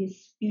of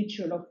this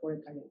future of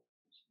work.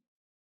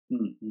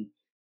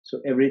 So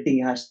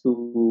everything has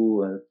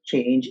to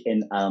change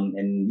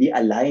and be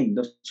aligned.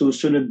 No?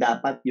 Susunod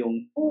dapat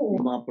yung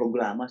mga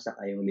programa sa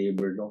yung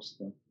labor laws.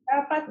 No?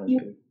 Dapat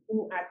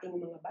yung ating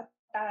mga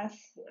batas,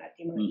 yung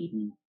ating mga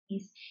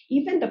EPs,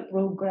 even the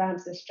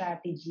programs, the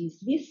strategies,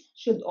 this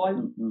should all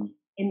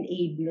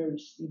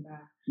enablers, di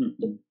ba?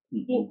 To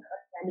make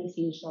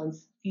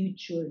organizations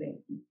future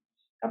ready.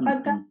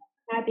 Kapag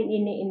natin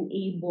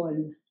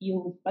ini-enable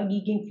yung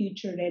pagiging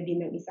future ready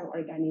ng isang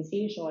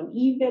organization,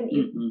 even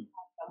if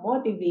the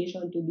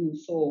motivation to do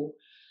so,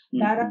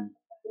 darating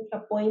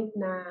sa point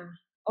na,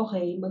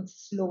 okay,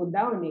 mag-slow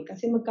down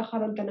kasi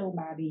magkakaroon ka ng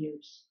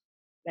barriers.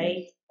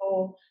 Right? Yes.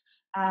 So,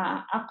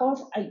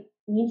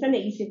 minsan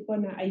naisip ko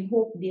na I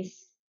hope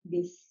this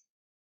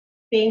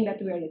thing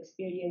that we are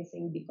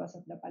experiencing because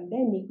of the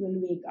pandemic will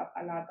wake up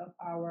a lot of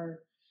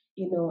our,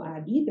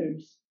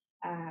 leaders,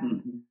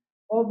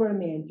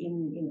 government,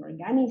 in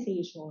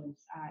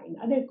organizations, in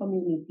other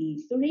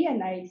communities to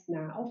realize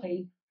na,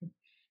 okay,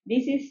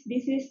 this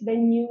is the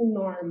new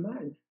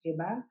normal, di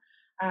ba?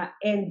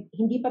 And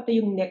hindi pa to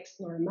yung next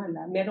normal.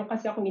 Meron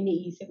kasi akong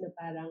iniisip na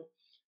parang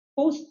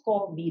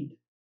post-COVID,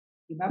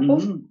 di ba?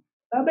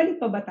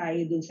 Babalik pa ba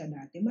tayo dun sa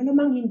dati?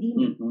 Malamang hindi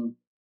na.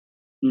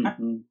 At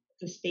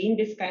to stay in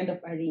this kind of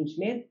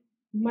arrangement,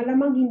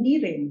 malamang hindi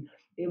rin.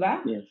 Di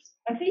ba? Yes.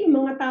 Kasi yung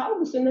mga tao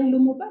gusto nang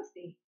lumabas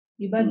eh.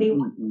 Di ba?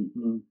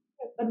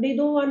 But they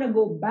don't wanna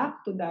go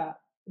back to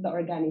the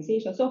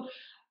organization. So,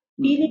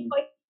 feeling ko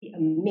a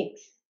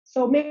mix.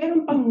 So,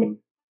 meron pang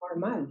next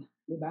normal.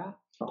 Di ba?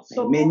 Okay.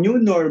 So, may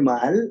new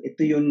normal,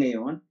 ito yun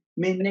ngayon.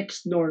 May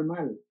next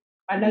normal.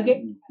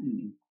 Palagi.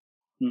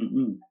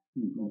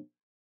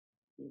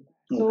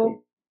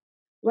 So,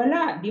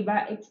 wala, di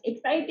ba? It's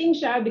exciting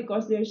siya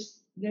because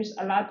there's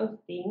a lot of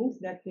things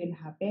that will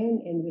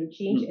happen and will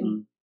change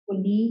and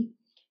hopefully,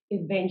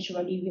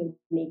 eventually will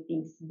make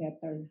things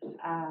better.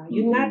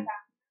 Yun nga,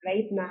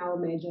 right now,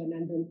 medyo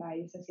nandun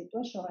tayo sa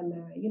sitwasyon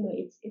na,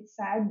 it's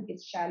sad,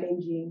 it's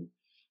challenging,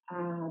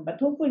 but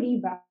hopefully,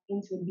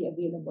 vaccines will be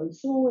available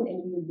soon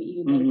and we will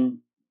be able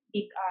to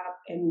pick up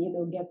and,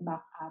 get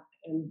back up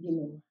and,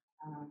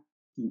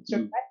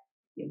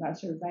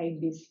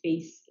 survive this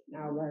phase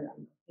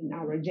in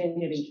our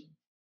generation.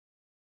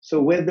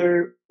 So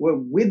whether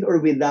with or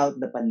without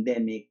the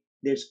pandemic,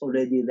 there's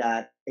already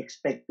that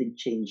expected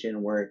change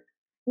in work,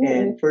 Oo.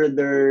 and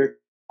further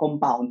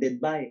compounded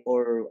by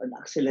or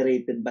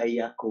accelerated by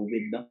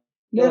COVID, no?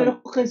 Yun. Meron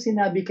ko kasi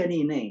sinabi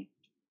kanina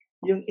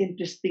yung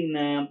interesting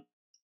na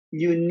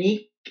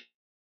unique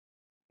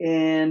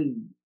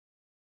and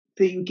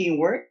thinking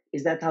work.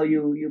 Is that how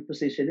you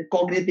position it?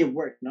 Cognitive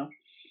work, no?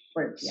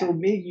 Work, So yeah.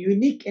 may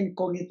unique and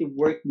cognitive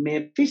work,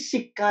 may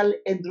physical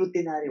and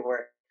routinary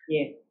work.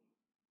 Yes.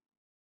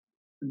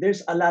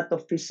 There's a lot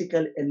of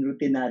physical and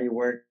routinary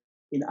work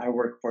in our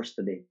workforce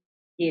today.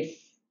 Yes.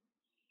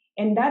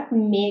 And that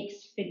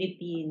makes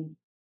Philippines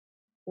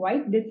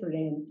quite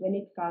different when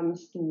it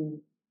comes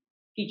to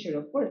future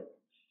of work.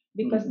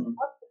 Because Mhm.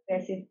 more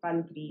progressive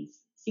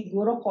countries,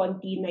 siguro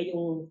konti na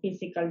yung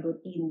physical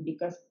routine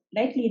because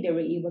likely they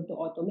were able to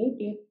automate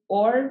it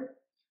or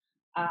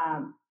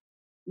um,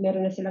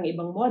 meron na silang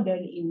ibang model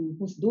in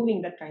who's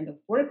doing that kind of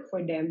work for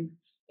them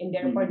and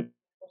therefore they Mhm.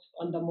 focus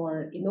on the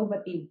more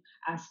innovative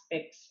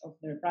aspects of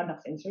their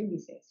products and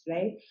services,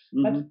 right?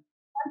 But Mhm.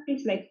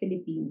 countries like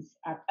Philippines,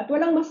 at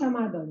walang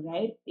masama doon,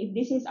 right? If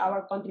this is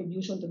our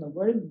contribution to the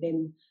world,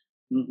 then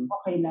Mhm.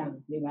 okay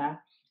lang, di ba?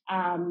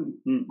 A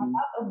Mhm.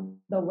 lot of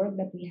the work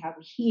that we have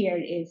here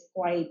is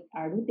quite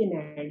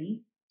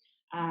routinary.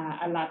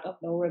 A lot of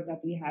the work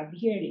that we have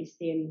here is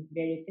still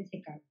very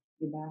physical,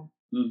 di ba?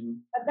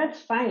 Mhm. But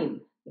that's fine.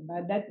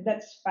 Diba?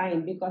 That's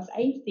fine because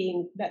I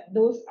think that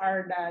those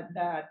are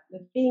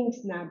the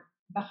things na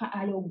baka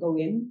ayaw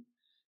gawin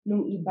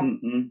ng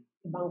Mhm.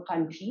 ibang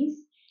countries.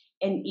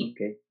 And if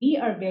Okay. we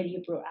are very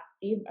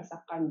proactive as a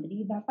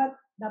country,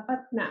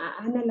 dapat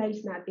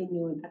na-analyze natin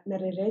yun at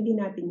nare-ready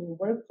natin yung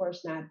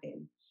workforce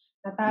natin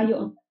na tayo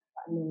ang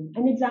Mhm.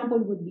 an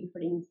example would be,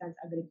 for instance,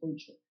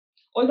 agriculture.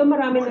 Although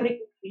marami na Okay.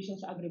 regulation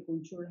sa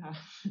agriculture, ha?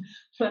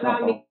 Oo.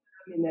 marami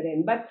na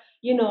rin. But,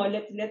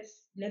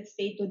 let's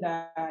stay to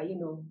the,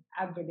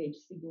 average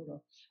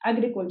siguro.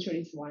 Agriculture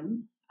is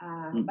one.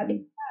 But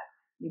Mhm.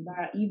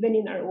 diba, even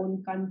in our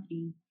own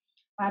country,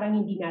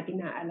 parang hindi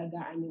natin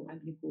naaalagaan yung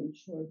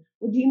agriculture.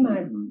 Would you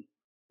imagine,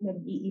 Mhm.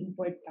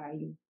 nag-i-import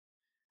tayo?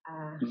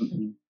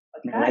 Mhm.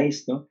 Pagkain,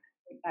 Rice, no?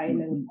 tayo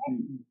ng Mhm.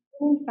 Mhm.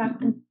 in fact,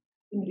 Mhm.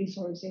 ang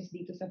resources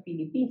dito sa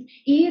Philippines.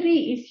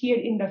 Erie is here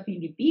in the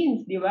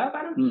Philippines, di ba?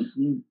 Parang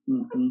Mhm.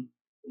 Mhm.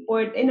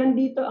 import, eh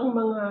nandito ang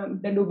mga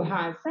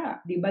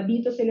dalubhasa, di ba?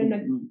 Dito sila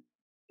Mhm.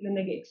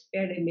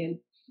 nag-experiment.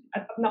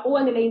 At pag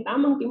nakuha nila yung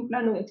tamang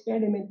timpla ng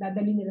experiment,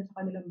 dadali nila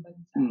sa kanilang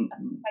bansa.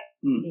 Mhm.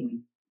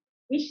 Mhm.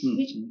 Which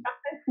Mhm.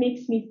 sometimes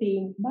makes me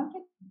think,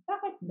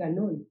 bakit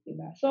ganun?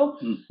 Diba?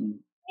 So, Mhm.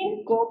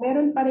 tingin ko,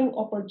 meron pa ring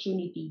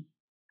opportunity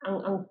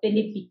ang Yes.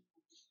 Philippines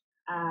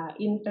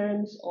in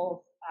terms of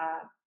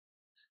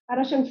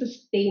para siyang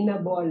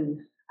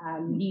sustainable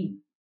live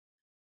Mhm.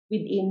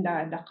 within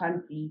the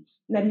country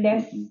na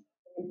less Mhm.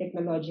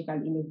 technological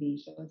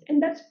innovations. And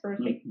that's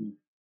perfect. Mhm.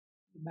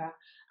 Diba?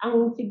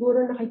 Ang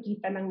siguro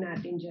nakikita lang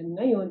natin dyan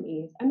ngayon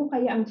is, ano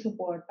kaya ang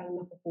supportang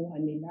nakukuha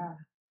nila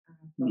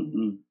from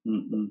Mhm.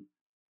 Mhm.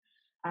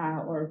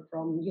 or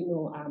from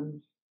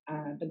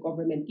the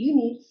government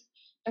units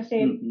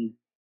kasi Mhm.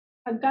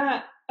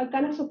 pagka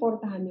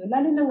nasuportahan nyo,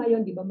 lalo na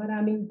ngayon, di ba,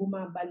 maraming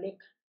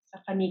bumabalik sa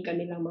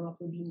kani-kanilang mga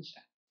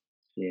probinsya.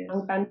 Yes.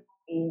 Ang tanong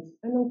is,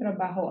 anong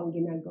trabaho ang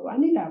ginagawa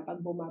nila pag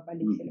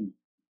bumabalik sila Mhm.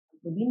 sa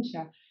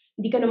probinsya?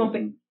 Hindi ka naman Mhm.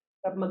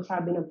 pwede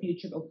magsabi ng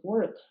future of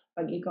work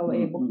pag ikaw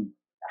ay Mhm.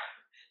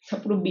 sa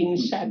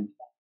probinsya. Mhm.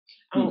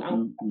 Ang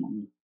Mhm.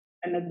 Mhm.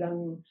 talagang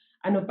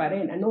ano pa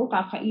rin, anong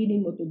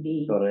kakainin mo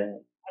today?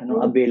 Correct.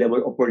 Anong Anong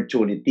available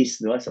opportunities,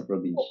 di ba, sa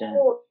probinsya?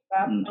 oo,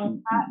 diba? Ang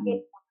Mhm. kain,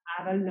 Mhm. ang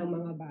aral ng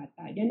mga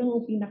bata. Yan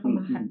ang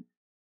pinakamahal Mhm.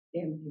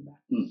 din, di ba?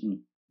 Mhm.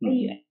 I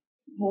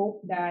Mhm.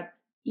 hope that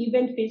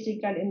even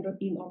physical and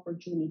routine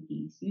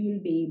opportunities, we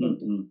will be able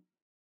to. Mhm.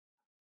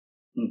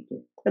 Okay.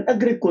 But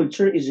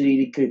agriculture is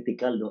really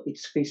critical, no?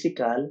 It's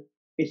physical,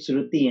 it's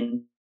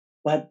routine,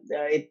 but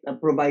it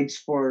provides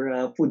for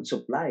food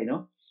supply,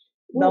 no?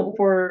 Now, Oo,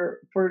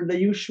 for the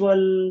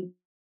usual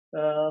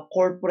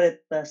corporate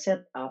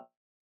setup,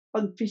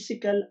 pag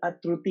physical at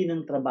routine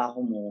ang trabaho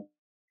mo,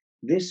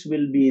 this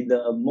will be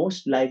the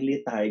most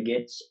likely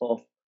targets of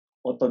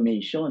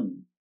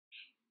automation,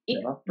 if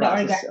diba? the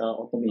Process organization,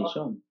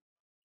 automation.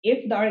 if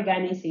the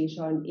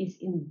organization is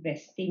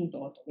investing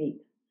to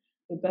automate.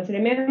 Because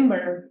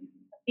remember,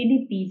 sa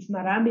Philippines,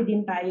 marami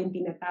din tayong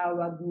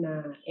tinatawag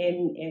na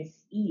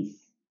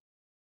MSEs,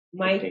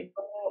 Okay.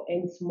 micro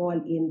and small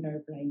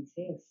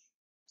enterprises.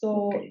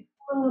 So, Okay.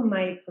 mga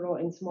micro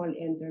and small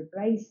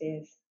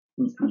enterprises,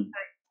 Mm-mm.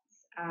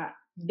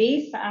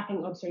 based sa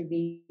aking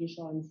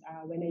observations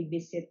when I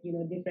visit,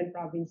 different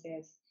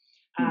provinces,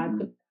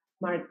 to Mm-mm.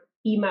 smart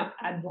PMAP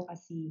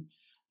advocacy,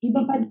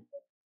 iba pa Mm-mm.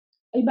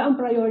 iba ang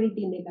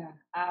priority nila.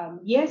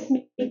 Yes,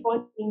 may Okay.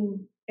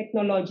 konting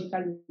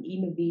technological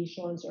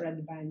innovations or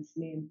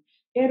advancement,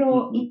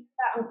 pero Mm-mm.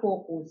 iba ang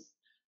focus.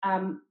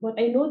 What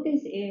I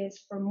notice is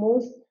for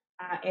most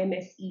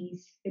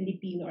MSEs,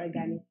 Filipino Mm-mm.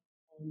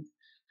 organizations,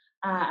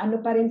 ano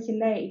pa rin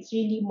sila, it's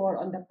really more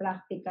on the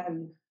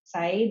practical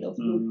side of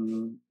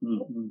doing Mm-mm.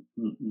 Mm-mm.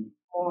 Mm-mm.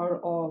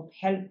 more of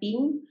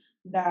helping.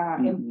 the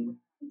Mm-mm.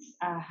 employees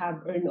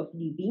have earn of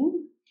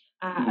living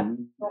at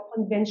Mm-mm.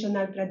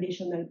 conventional,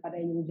 traditional pa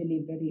rin yung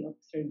delivery of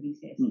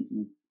services.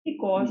 Mm-mm.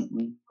 Because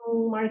Mm-mm.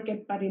 yung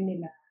market pa rin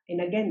nila,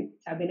 and again,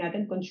 sabi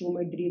natin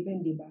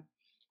consumer-driven, di ba?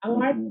 Ang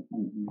market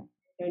Mm-mm.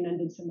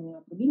 nandun sa mga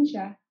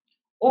probinsya,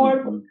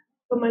 or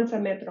Mm-mm. man sa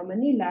Metro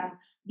Manila,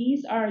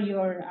 these are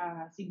your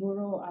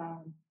siguro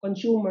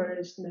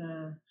consumers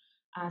na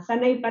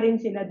sanay pa rin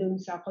sila dun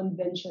sa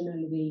conventional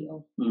way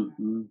of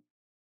Mm-mm.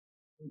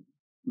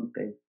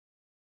 Okay.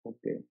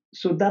 Okay.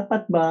 So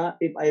dapat ba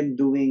if I'm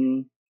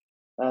doing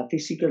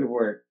physical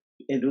work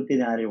and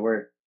routinary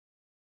work,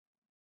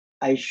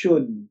 I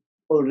should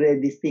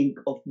already think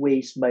of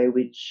ways by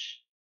which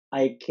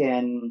I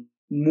can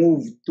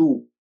move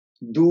to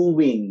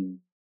doing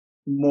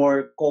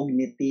more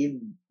cognitive,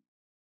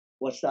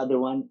 what's the other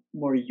one?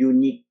 More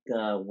unique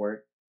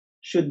work.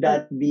 Should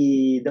that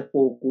be the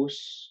focus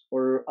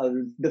or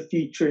the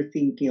future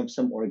thinking of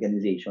some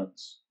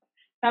organizations?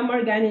 some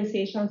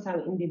organizations, some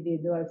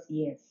individuals,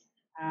 yes.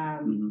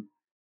 Mhm.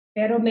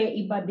 Pero may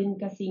iba din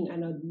kasing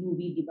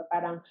Louie, di ba?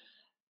 Parang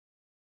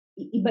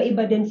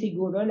iba-iba din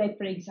siguro. Like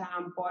for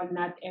example,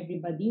 not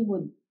everybody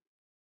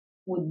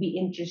would be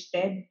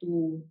interested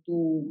to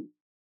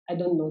I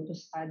don't know, to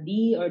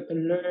study or to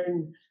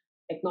learn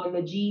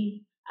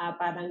technology.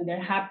 Parang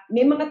they're happy.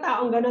 May mga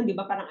taong ganun, di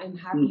ba? Parang I'm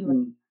happy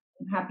Mm-mm.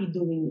 I'm happy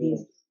doing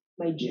this. Yes.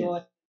 My Yes. joy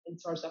and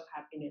source of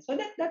happiness. So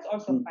that's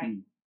also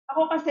fine. Mm-mm.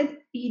 Ako kasi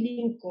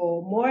feeling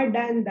ko, more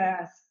than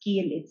the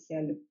skill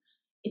itself,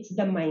 it's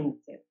the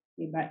mindset.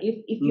 Diba?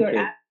 If your Okay.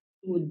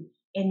 attitude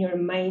and your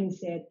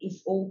mindset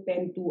is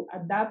open to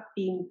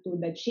adapting to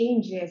the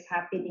changes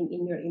happening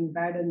in your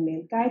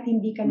environment, kahit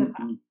hindi ka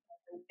Mm-mm.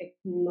 ng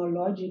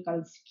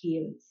technological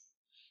skills,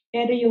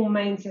 pero yung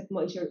mindset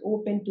mo is you're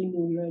open to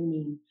new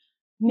learning,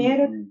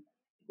 meron Mm-mm.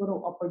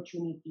 sigurong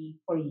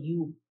opportunity for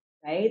you.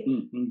 Right?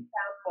 Mm-mm.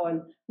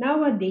 Example,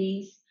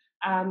 nowadays,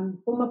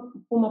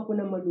 pumapo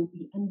na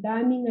malupi, ang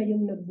dami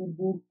ngayong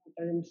nagbo-boom in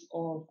terms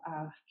of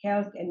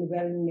health and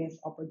wellness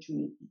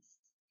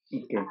opportunities.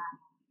 Okay.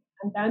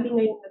 Ang dami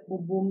ngayong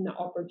nagbo-boom na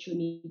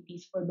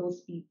opportunities for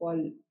those people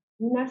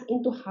who nas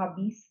into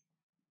hobbies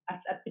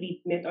as a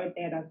treatment or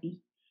therapy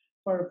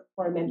for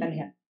mental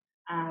health.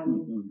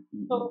 Mm-mm.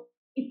 Mm-mm. So,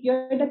 if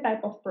you're the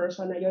type of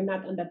person na you're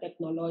not on the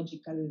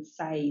technological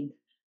side,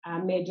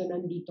 medyo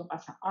nandito ka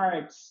sa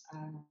arts,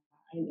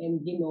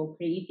 and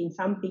creating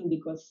something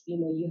because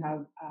you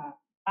have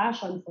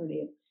passion for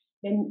it,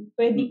 then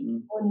pwede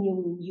Mm-mm. on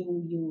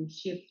yung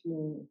shift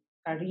ng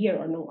career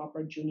or ng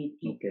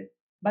opportunity. Okay.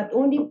 But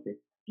only Okay.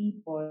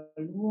 people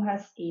who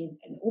has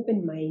an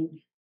open mind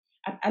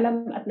at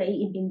alam at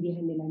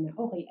naiintindihan nila na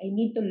okay, I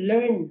need to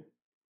learn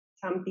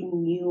something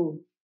new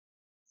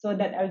so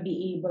that I'll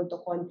be able to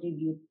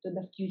contribute to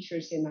the future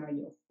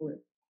scenario of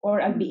work, or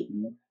I'll be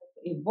able Mm-mm. to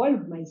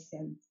evolve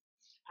myself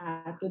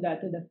to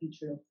the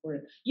future of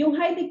work. Yung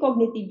highly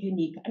cognitive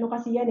unique, ano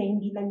kasi yan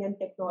hindi lang yan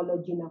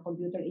technology na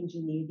computer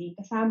engineering,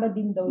 kasama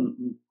din daw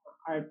yung Mm-mm.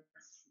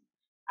 arts.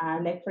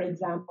 Like for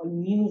example,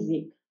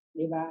 music,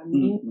 di ba?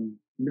 Mm-mm.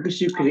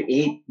 Because you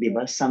create, di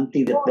ba,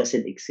 something that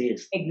doesn't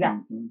exist.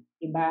 Exactly. Mm-mm.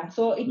 Di ba?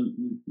 So it's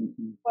Mm-mm.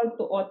 Mm-mm. difficult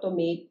to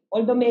automate,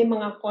 although may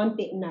mga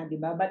konti na,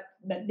 di ba? But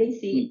they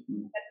say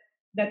Mm-mm.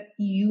 that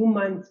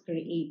humans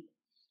create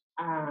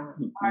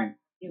Mm-mm. art,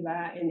 di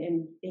ba?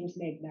 And things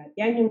like that.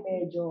 Yan yung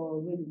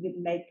medyo will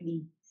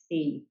likely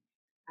stay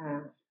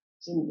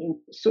in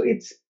So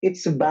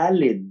it's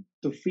valid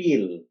to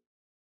feel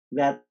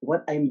that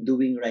what I'm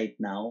doing right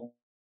now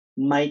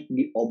might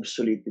be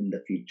obsolete in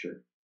the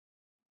future.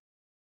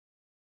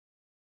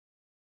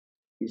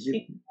 Is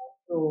it?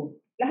 so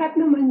lahat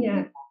naman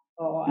yata.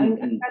 Oo, ang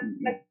Mm-mm.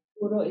 Mm-mm.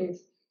 siguro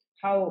is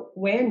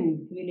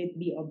when will it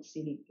be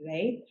obsolete,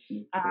 right?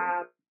 Okay.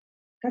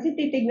 Kasi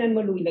titignan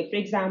mo, Louie, like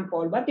for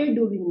example, what you're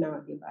doing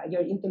now, di ba?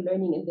 You're into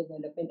learning and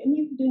development and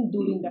you've been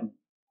doing that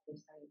Mm-mm. for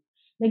time.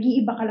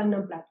 Nag-iiba ka lang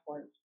ng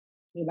platform,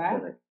 di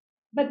ba? Correct.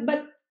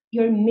 But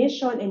your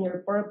mission and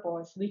your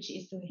purpose, which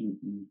is to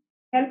Mm-mm.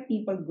 help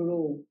people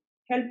grow,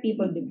 help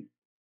people Mm-mm.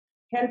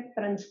 help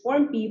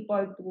transform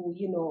people to,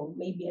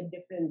 maybe a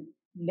different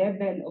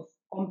level of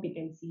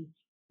competency,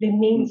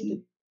 remains to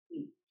Mm-mm.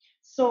 be.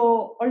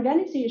 So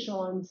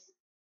organizations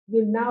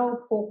will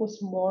now focus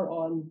more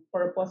on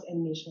purpose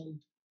and mission.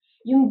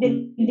 Yung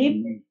Mm-mm.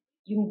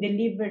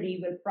 delivery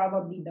will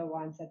probably the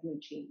ones that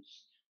will change.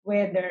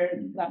 Whether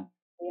that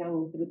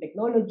through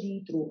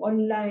technology, through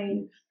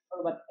online, Yes.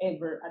 or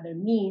whatever other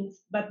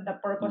means, but the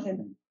purpose and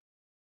Mm-mm.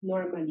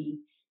 normally,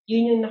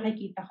 yun yung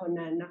nakikita ko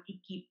na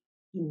nakikip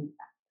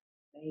intact.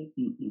 Right?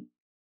 Mm-mm.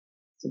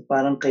 So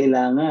parang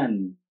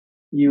kailangan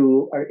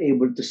you are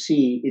able to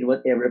see in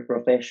whatever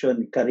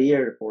profession,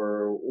 career,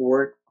 or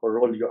work or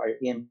role you are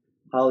in,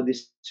 how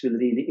this will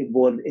really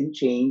evolve and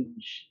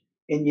change,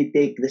 and you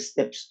take the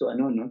steps to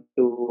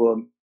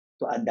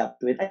to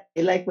adapt to it.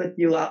 I like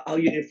how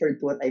you refer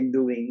to what I'm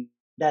doing.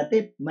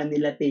 Dati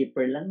Manila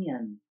paper lang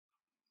yan,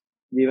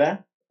 di ba?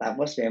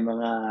 Tapos may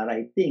mga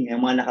writing, may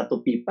mga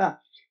nakatupi pa.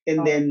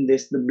 And Oh. then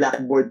there's the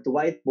blackboard to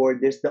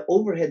whiteboard, there's the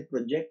overhead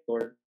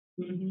projector,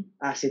 Mm-hmm.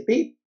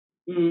 acetate.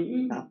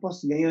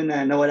 Tapos ngayon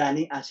na nawala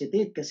na yung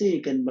acetate kasi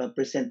you can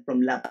present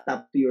from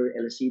laptop to your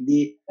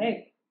LCD.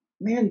 Correct.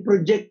 Man,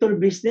 projector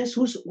business,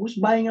 who's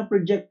buying a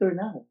projector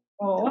now?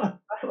 Oo.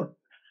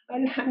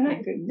 Wala na.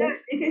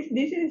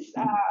 This is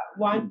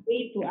one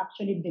way to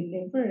actually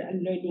deliver a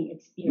learning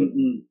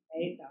experience,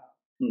 right?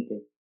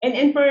 Okay.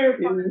 And for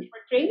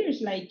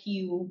trainers like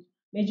you,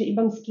 medyo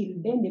ibang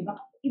skill din, di ba?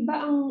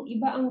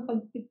 Iba ang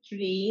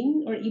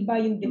pag-train or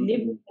iba yung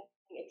delivery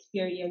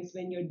experience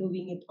when you're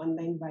doing it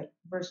online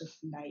versus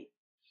live.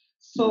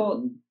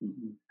 So,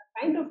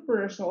 kind of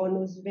person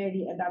who's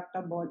very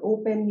adaptable,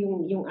 open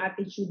yung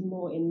attitude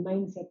mo and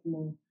mindset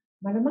mo,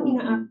 malamang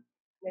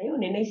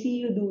ngayon, and I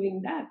see you doing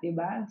that, di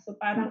ba? So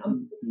parang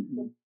ang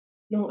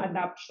ng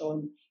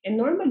adoption. And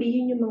normally,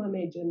 yun yung mga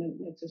medyo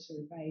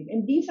nagsusurvive.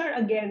 And these are,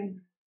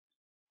 again,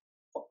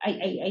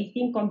 I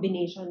think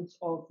combinations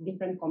of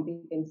different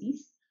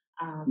competencies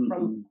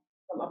from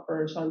a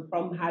person,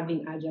 from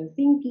having agile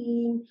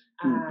thinking,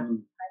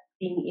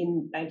 acting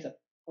in types of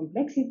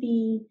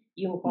complexity,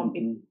 yung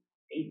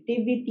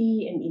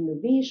creativity and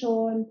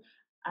innovation,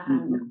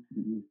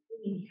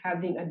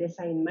 having a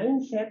design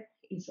mindset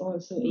is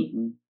also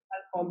a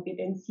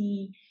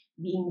competency.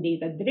 Being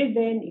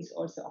data-driven is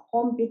also a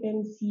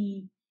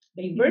competency.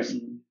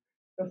 Diversity,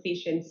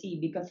 proficiency,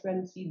 because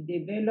once you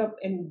develop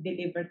and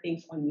deliver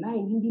things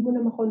online, hindi mo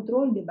na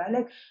makontrol, di ba?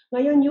 Like,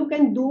 ngayon, you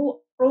can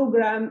do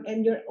program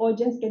and your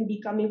audience can be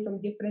coming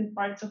from different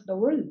parts of the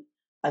world.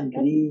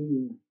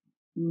 Agree.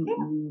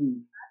 Yeah.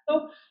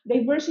 So,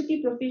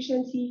 diversity,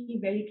 proficiency,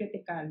 very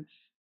critical.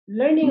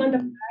 Learning on the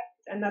fly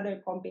is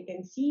another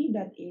competency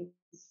that is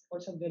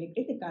also very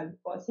critical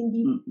because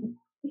hindi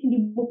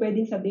mo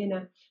pwedeng sabihin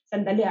na,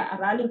 sandali,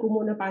 aralin ko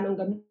muna paano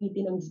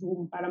gamitin ang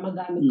Zoom para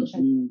magamit ko siya.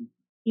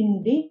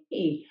 Hindi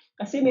eh.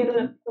 Kasi meron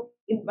na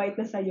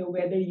invite na sa'yo,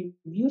 whether you've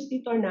used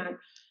it or not,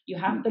 you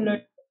have to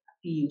learn how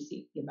to use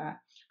it, di ba?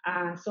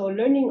 So,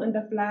 learning on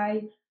the fly,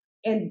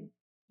 and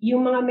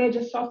yung mga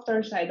medyo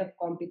softer side of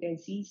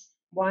competencies,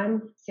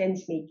 one,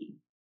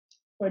 sense-making.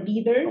 For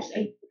leaders,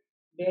 I think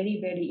very,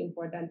 very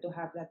important to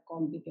have that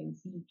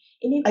competency.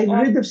 And I've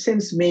heard of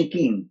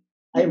sense-making.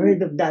 I've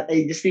heard of that.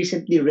 I just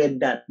recently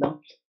read that.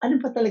 No? Ano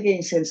pa talaga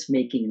yung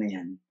sense-making na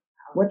yan?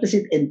 What does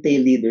it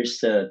entail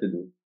leaders to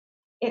do?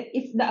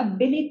 It's the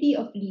ability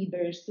of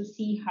leaders to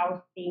see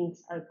how things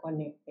are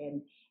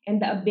connected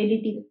and the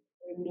ability to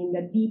determine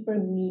the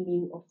deeper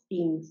meaning of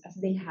things as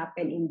they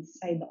happen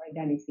inside the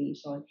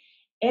organization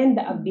and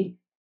the ability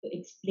to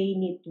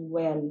explain it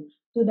well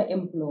to the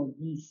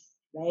employees,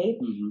 right?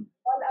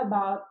 All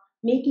about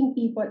making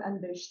people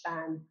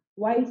understand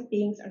why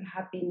things are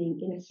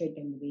happening in a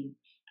certain way.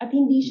 At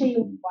hindi siya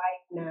yung why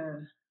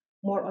na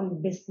more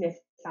on business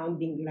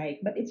sounding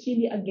like, but it's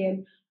really,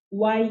 again,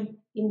 why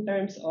in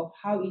terms of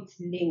how it's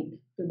linked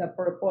to the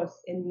purpose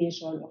and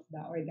mission of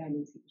the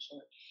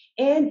organization.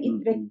 And it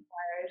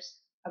requires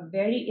a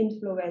very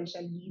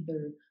influential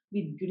leader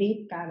with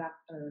great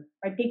character,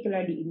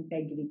 particularly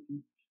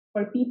integrity,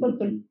 for people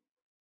to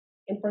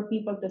and for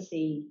people to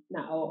say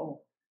na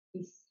oo,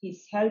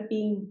 he's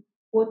helping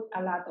put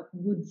a lot of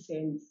good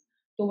sense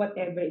to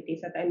whatever it is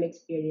that I'm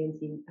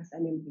experiencing as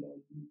an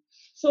employee.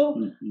 So,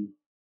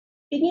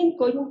 tingin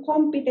ko, yung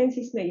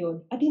competencies na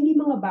yun, at hindi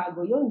mga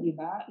bago yun, di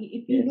ba?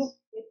 If you look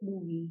at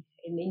Louis,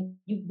 and then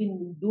you've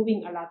been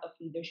doing a lot of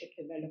leadership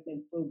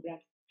development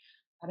programs,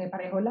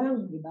 pare-pareho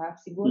lang, di ba?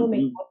 Siguro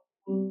may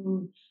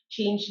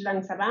change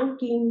lang sa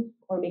ranking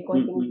or may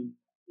konting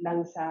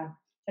lang sa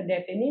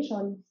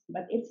definition,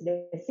 but it's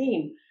the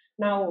same.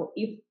 Now,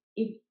 if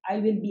I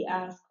will be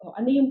asked,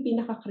 ano yung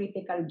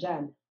pinaka-critical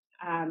dyan?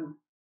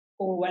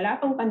 Kung wala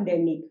pang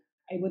pandemic,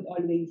 I would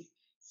always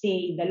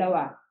say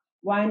dalawa.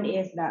 One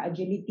is the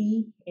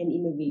agility and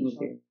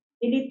innovation.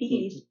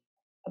 Agility is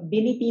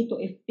ability to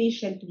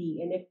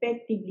efficiently and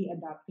effectively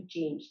adapt to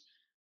change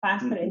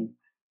faster and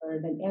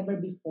faster than ever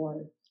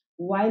before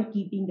while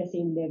keeping the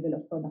same level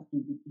of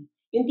productivity.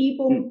 Yung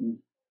tipong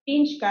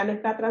change ka,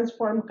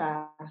 nagka-transform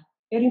ka,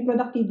 pero yung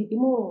productivity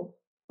mo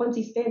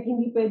consistent,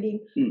 hindi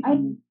pwedeng,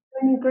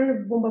 learning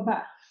curve,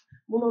 bumaba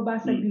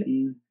sa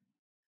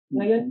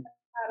Ngayon,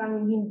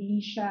 parang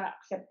hindi siya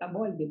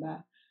acceptable, di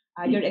ba?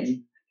 You're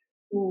expected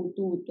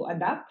to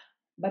adapt,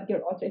 but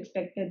you're also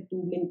expected to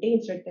maintain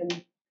certain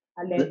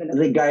level of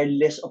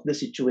regardless of the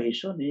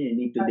situation, you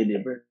need to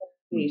deliver.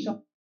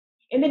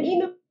 And then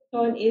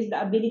innovation is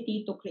the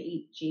ability to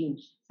create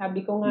change.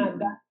 Sabi ko nga,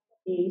 that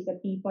is the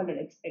people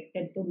are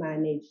expected to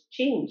manage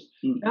change.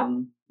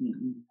 Now,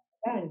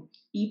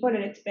 people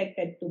are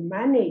expected to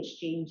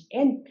manage change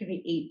and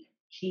create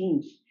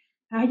change.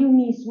 Tayo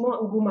mismo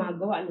ang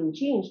gumagawa ng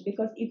change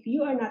because if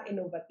you are not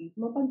innovative,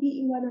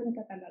 mapag-iiwanan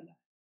ka talaga.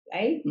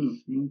 Right?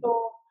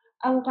 So,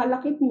 ang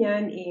kalakip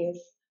niyan is,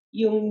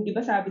 yung, di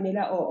ba sabi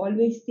nila,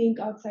 always think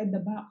outside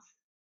the box.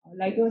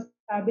 Like yung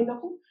sabi na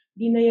ko,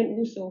 di na yan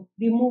uso,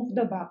 remove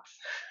the box.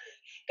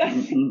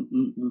 Kasi,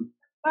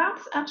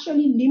 box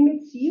actually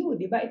limits you,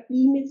 di ba? It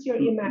limits your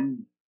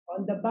imagination.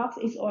 The box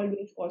is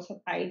always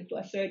also tied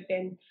to a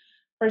certain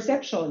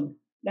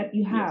perception that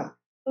you have.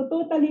 So,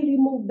 totally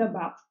remove the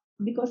box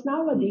because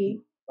nowadays,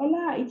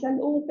 Wala, it's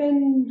an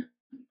open,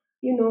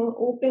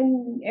 open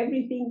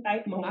everything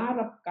type,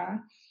 mangarap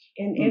ka,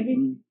 and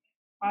everything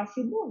Mm-mm.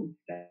 possible,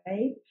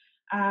 right?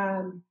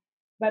 Um,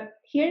 but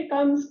here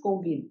comes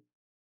COVID.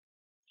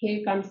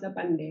 Here comes the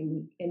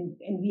pandemic, and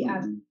we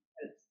ask Mm-mm.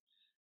 ourselves,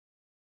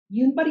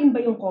 yun pa rin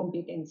ba yung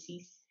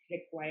competencies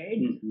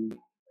required Mm-mm.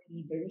 for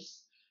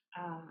leaders?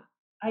 Uh,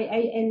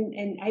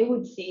 and I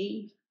would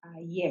say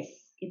yes,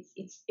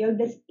 it's still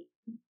the same.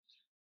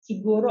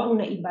 Siguro ang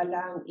naiba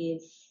lang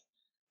is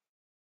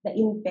the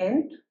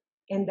intent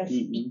and the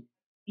speed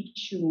Mm-mm.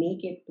 which you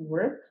make it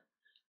work.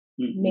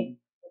 May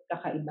Mm-mm.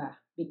 kakaiba.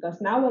 Because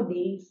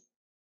nowadays,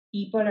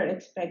 people are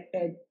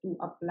expected to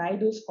apply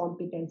those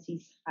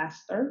competencies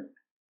faster,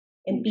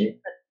 and Okay.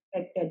 people are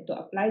expected to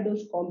apply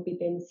those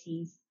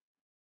competencies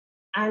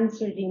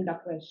answering the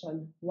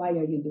question, why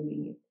are you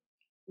doing it?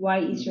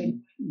 Why is your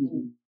Mm-mm.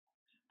 Mm-mm.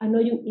 ano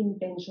yung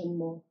intention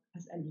mo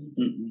as a leader?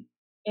 Mm-mm.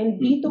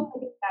 And dito Mm-mm. ko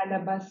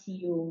lalabas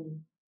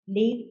yung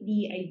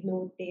lately I've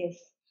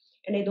noticed,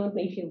 and I don't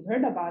know if you've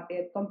heard about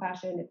it,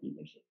 compassionate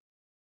leadership.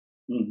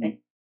 Mm-mm. Like,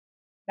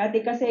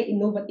 dati kasi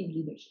innovative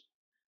leadership.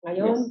 Yes.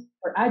 Ngayon,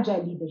 or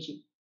agile leadership.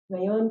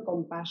 Ngayon,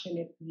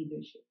 compassionate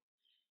leadership.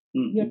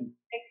 You're Mm-mm.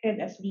 expected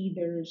as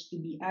leaders to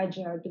be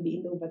agile, to be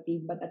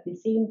innovative, but at the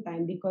same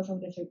time, because of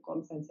the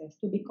circumstances,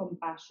 to be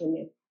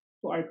compassionate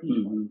to our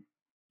people. Mm-mm.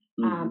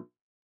 Mm-mm. Um,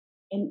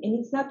 and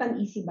it's not an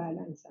easy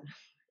balance.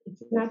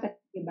 It's Yes. not an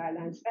easy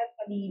balance,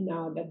 especially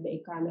now that the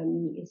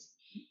economy is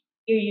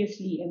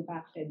seriously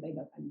impacted by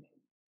the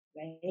pandemic,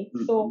 right?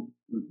 So,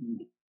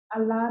 Mm-mm. Mm-mm. a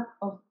lot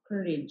of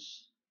courage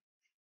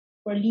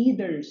for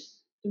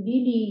leaders to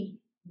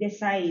really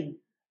decide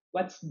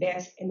what's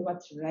best and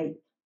what's right,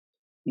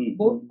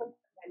 both Mm-mm. sa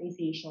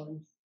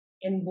organizations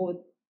and both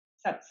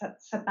sa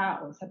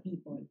tao, sa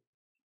people.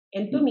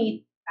 And to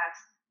Mm-mm. me,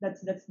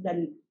 that's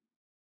the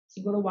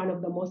siguro one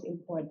of the most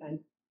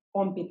important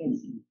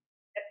competency Mm-mm.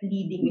 that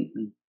leading with,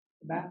 Mm-mm.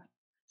 diba?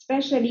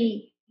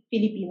 Especially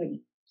Filipino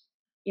leaders.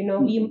 We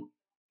Mm-mm. must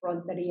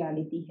confront the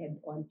reality head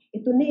on.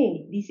 Ito na eh.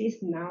 This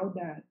is now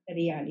the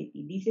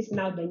reality. This is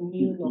now the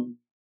new norm. Mm-mm.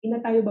 Hindi na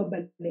tayo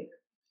babalik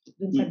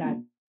dun sa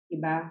dati. Mm-mm.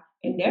 Diba?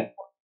 And Mm-mm.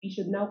 therefore, we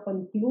should now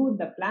conclude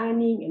the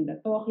planning and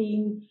the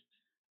talking.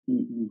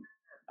 Mm-mm.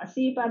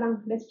 Kasi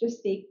parang let's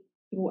just take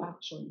true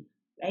action.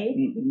 Right?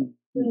 Mm-mm. Because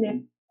we'll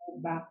never Mm-mm. go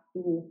back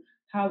to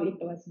how it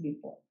was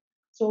before.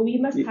 So we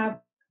must Yeah. have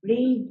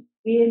brave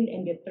will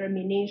and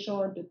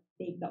determination to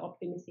take the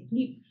optimistic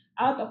leap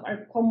out of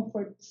our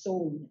comfort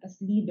zone as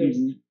leaders,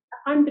 Mm-mm. a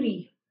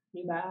country,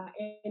 diba?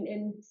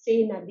 And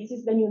say na this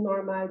is the new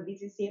normal,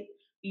 this is it.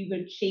 We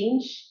will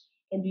change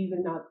and we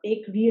will now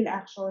take real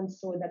action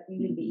so that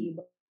we will Mm-mm. be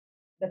able,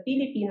 the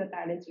Filipino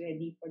talents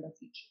ready for the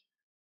future.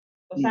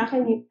 So sa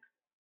akin,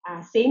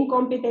 Mm-mm. same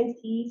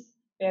competencies,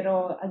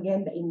 pero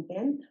again, the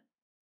intent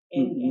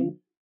and Mm-mm.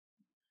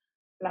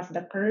 plus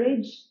the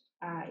courage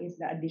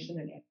is the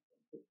additional effort.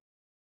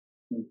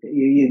 Okay.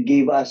 You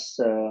gave us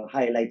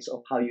highlights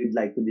of how you'd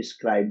like to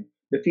describe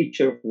the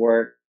future of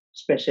work,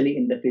 especially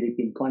in the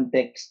Philippine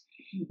context.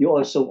 You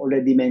also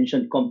already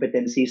mentioned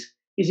competencies.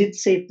 Is it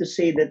safe to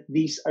say that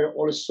these are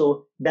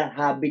also the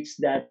habits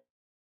that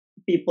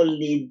people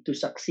need to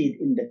succeed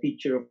in the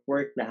future of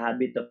work? The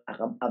habit of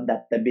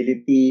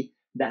adaptability,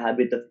 the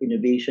habit of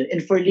innovation. And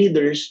for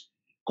leaders,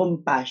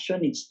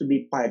 compassion needs to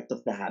be part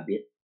of the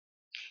habit.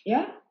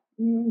 Yeah,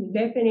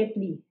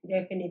 definitely,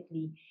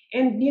 definitely.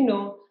 And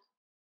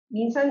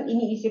minsan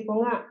iniisip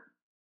ko nga,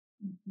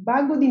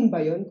 bago din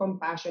ba yon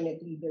compassionate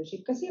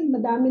leadership? Kasi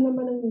madami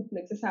naman ang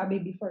nagsasabi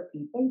before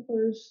people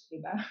first, di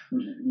ba?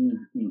 Mm-mm.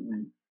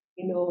 Mm-mm.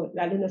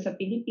 Lalo na sa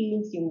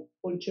Philippines, yung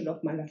culture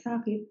of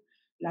malasakit,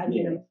 lagi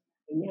Yes. naman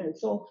ganyan.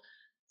 So,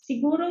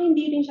 siguro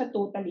hindi rin siya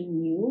totally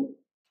new,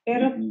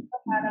 pero Mm-mm.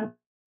 Mm-mm. parang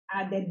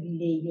added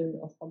layer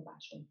of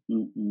compassion.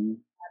 Mm-mm.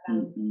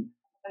 Parang Mm-mm.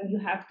 you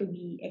have to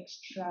be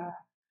extra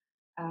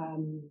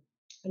um,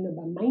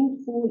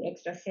 mindful,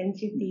 extra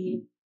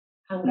sensitive,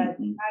 hanggang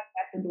Mm-mm.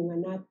 kaya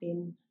tulungan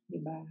natin,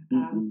 di ba?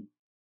 Mm-mm.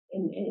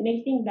 And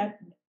I think that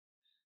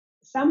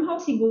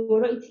somehow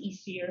siguro it's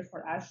easier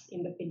for us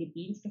in the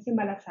Philippines kasi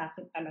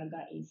malasakit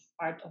talaga is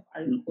part of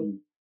our culture.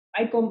 Mm-mm.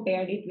 I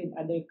compare it with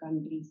other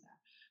countries.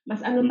 Mas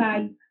ano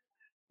tayo,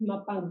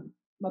 Mm-mm.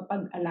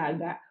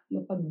 mapag-alaga,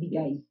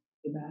 mapagbigay,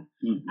 di ba?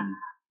 Mm-mm.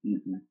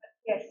 Mm-mm.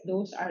 Yes,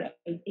 those are,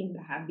 I think,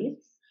 the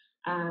habits.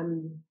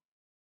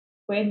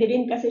 Pwede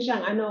rin kasi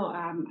siyang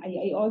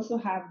I also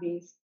have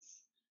this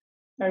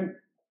term,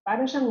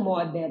 para siyang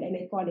model, and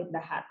I call it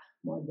the HAT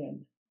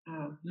model.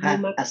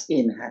 Hat Human as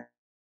in hat.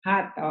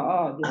 HAT,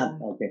 oo, di ba? Hat,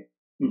 okay.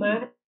 Mm-mm.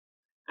 Human,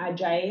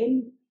 agile,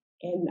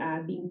 and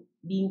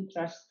being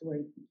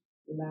trustworthy,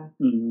 di ba?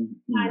 Mm-mm.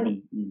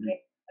 Human Mm-mm. Mm-mm.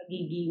 is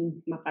pagiging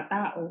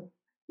makatao,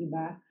 di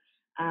ba?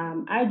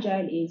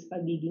 Agile is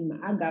pagiging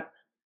maagap,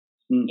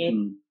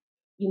 and Mm-mm.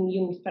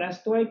 yung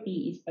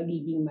trustworthy is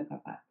pagiging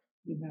matapat,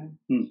 di ba?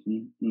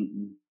 Mm-mm.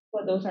 Mm-mm.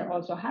 So those are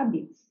also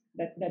habits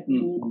that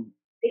we need to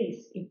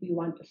face if we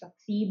want to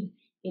succeed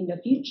in the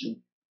future.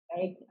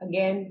 Right?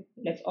 Again,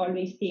 let's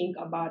always think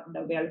about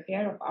the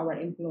welfare of our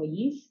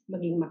employees,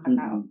 maging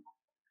makatao.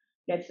 Mm-mm.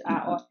 Let's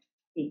Mm-mm. all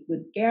take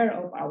good care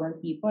of our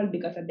people,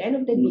 because at the end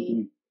of the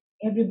day, Mm-mm.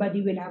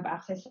 everybody will have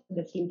access to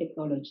the same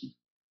technology.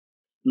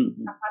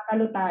 Mm-mm.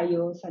 Nakatalo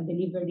tayo sa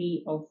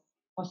delivery of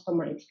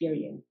customer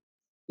experience,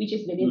 which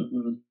is delivery,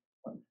 Mm-mm.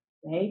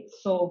 right?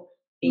 So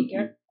take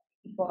care Mm-mm.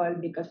 of people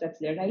because that's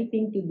the right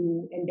thing to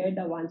do, and they're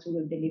the ones who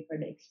will deliver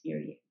the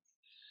experience.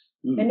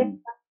 The next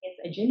Mm-mm. one is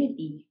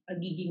agility,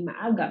 pagiging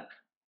maagap,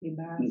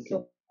 diba? Okay.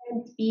 So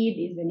speed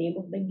is the name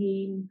of the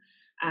game.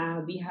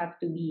 We have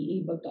to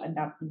be able to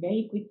adapt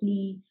very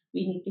quickly.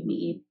 We need to be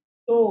Mm-mm. able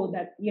so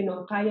that,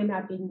 kaya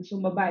natin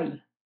sumabay,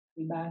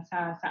 diba?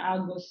 Sa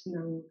agos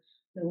ng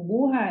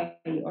buhay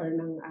or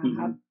ng how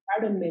Mm-mm.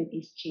 environment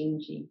is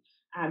changing.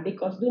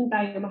 Because dun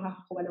tayo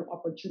makakakuha ng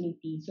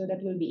opportunity so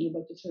that we'll be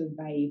able to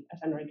survive as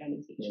an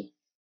organization. Yes.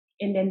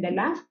 And then the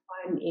last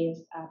one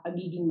is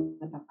pagiging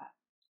matapat.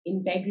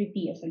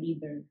 Integrity as a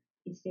leader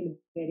is still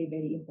very,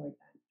 very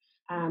important.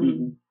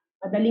 Mm-mm.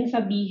 Madaling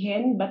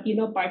sabihin, but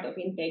part of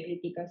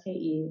integrity kasi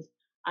is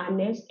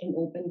honest and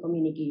open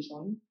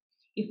communication.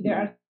 If there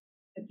are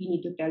Mm-mm. that you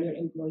need to tell your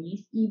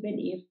employees, even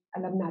if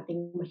alam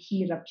nating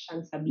mahirap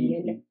siyang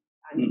sabihin, Mm-mm. let's be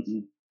honest.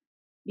 Mm-mm.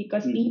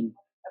 Because Mm-mm.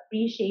 people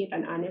appreciate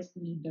an honest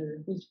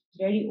leader who's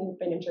very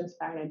open and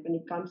transparent when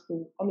it comes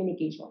to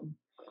communication.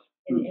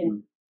 And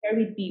Mm-mm. share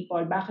with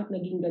people bakit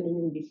naging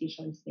ganun yung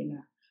decisions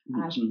nila.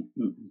 Mm-mm.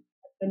 Mm-mm.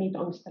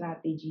 Ganito ang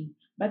strategy,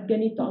 but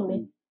ganito ang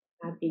Mm-mm.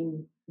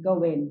 nating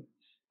gawin.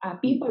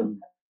 People Mm-mm.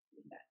 do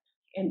that.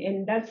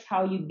 And that's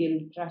how you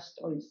build trust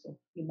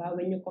also. Diba?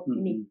 When you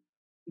communicate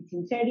Mm-mm. with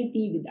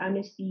sincerity, with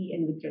honesty,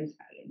 and with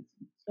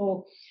transparency.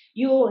 So,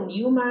 yun,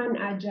 human,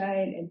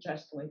 agile, and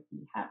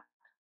trustworthy.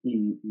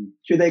 Mm-mm.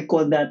 Should I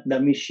call that the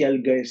Michelle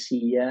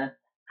Garcia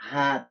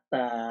hat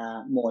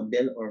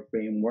model or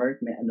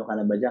framework? May ano ka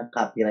na ba dyan?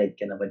 Copyright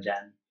ka na ba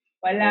dyan?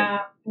 Or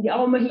Hindi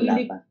ako wala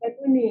mahilig pa? sa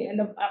dun eh.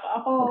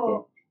 Ako, Okay.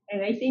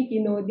 and I think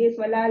you know this,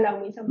 wala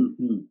lang. Minsan,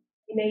 Mm-mm.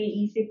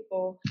 naiisip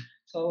ko.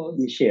 So,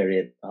 You share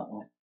it.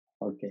 Oo.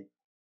 Okay.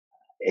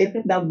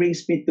 but It now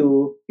brings me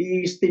to,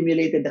 you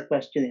stimulated the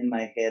question in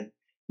my head.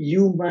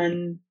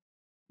 Human,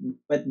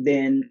 but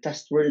then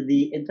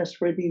trustworthy. And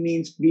trustworthy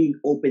means being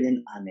open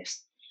and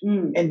honest.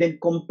 And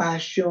then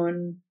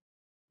compassion.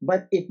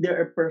 But if there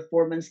are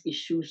performance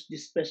issues,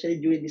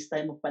 especially during this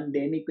time of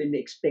pandemic, when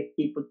they expect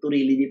people to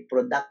really be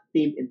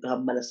productive and to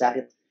have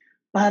malasakit,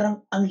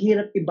 parang ang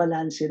hirap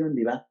i-balance nun,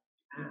 di ba?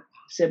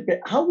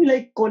 Siyempre, how will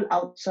I call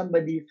out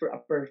somebody for a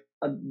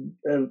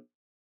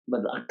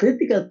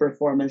critical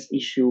performance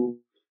issue,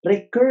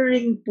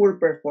 recurring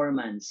poor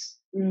performance?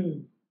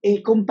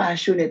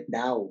 Compassionate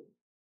daw.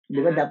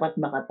 Di ba dapat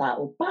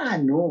makatao?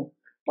 Paano?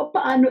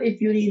 Paano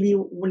if you really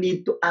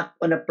need to act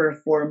on a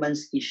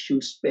performance issue,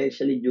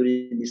 especially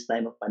during this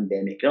time of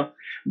pandemic? No?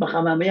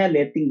 Baka mamaya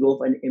letting go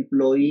of an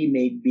employee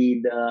may be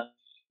the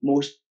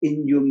most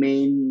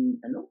inhumane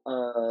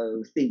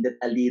thing that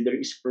a leader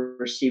is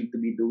perceived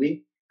to be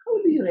doing. How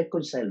do you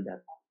reconcile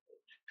that?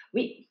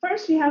 we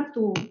have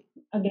to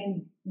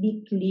again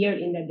be clear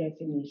in the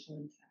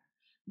definitions.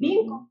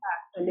 Being Mm-mm.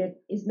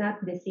 compassionate is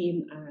not the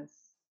same as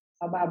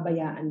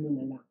pababayaan mo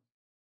na lang.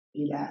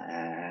 Diba?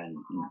 Yan.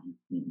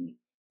 Mm-mm.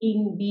 In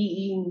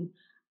being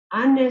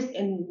honest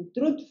and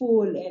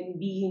truthful and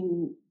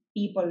being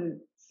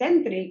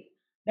people-centric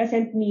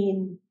doesn't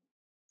mean,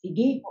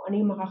 sige, kung ano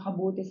yung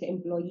makakabuti sa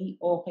employee,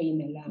 okay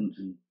na lang.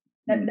 Mm-mm.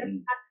 That's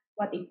Mm-mm. not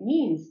what it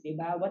means,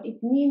 diba? What it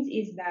means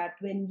is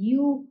that when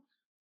you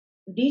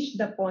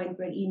reach the point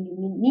where you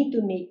need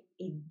to make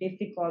a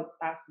difficult,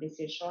 tough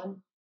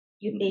decision,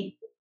 you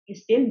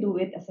still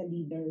do it as a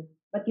leader,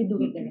 but you do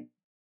it the right.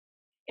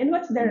 And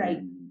what's the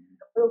right?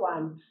 Number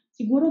one,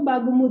 siguro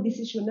bago mo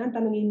desisyonan,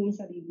 tanungin mo yung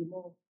sarili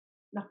mo,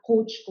 na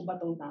coach ko ba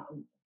tong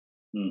taong?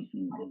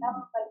 Alam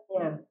ba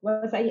niya,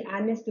 was I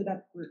honest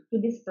to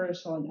this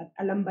person at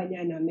alam ba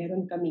niya na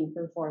meron kaming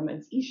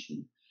performance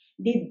issue?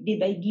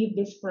 Did I give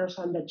this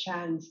person the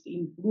chance to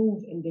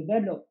improve and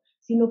develop?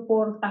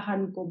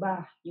 Sinuportahan ko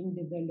ba yung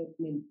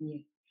development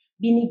niya?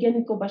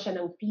 Binigyan ko ba siya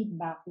ng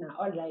feedback na,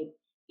 alright,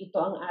 ito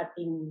ang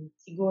ating,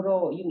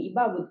 siguro, yung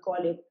iba would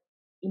call it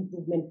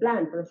improvement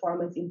plan,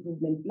 performance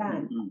improvement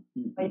plan.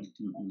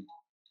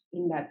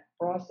 In that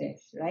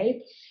process,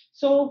 right?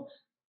 So,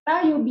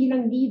 tayo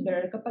bilang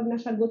leader, kapag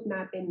nasagot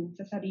natin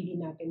sa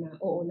sarili natin na,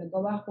 oo,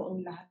 nagawa ko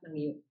ang lahat ng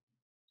iyon,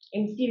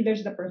 and still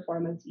there's the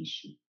performance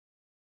issue.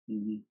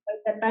 By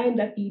the time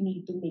that you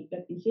need to make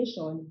that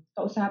decision,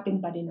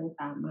 kausapin pa rin ng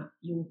tama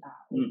yung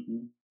tao.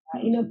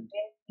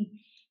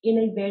 In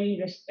a very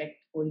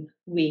respectful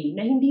way,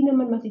 na hindi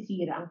naman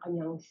masisira ang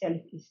kanyang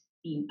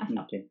self-esteem as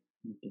a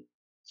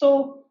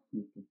So,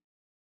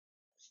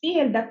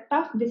 still, that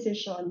tough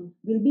decision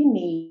will be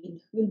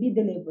made, will be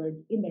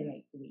delivered in the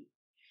right way.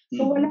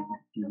 So wala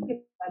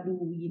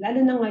Louie, lalo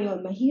na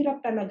ngayon,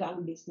 mahirap talaga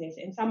ang business,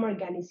 and some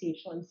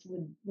organizations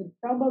would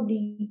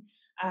probably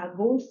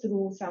go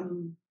through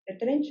some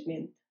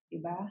retrenchment,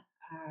 diba?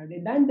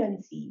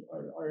 Redundancy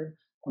or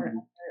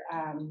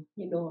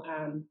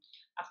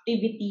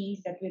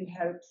activities that will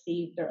help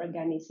save their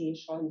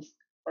organizations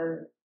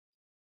or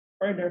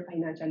further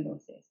financial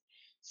losses.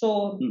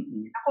 So,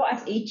 Mm-mm. ako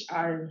as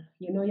HR,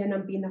 yan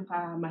ang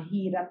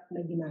pinakamahirap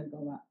na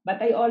ginagawa. But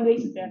I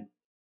always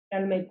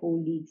tell my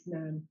colleagues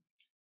na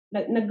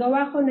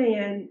nagawa ko na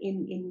yan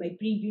in my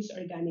previous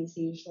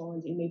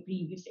organizations, in my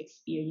previous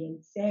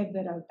experience,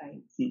 several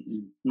times.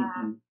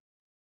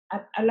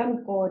 At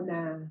alam ko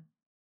na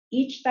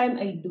each time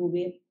I do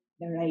it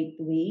the right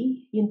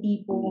way, yung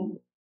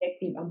tipong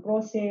effective ang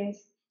process,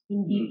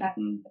 hindi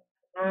tayo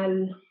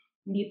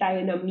hindi tayo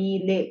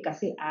namili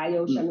kasi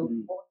ayaw siya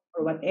ng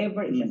or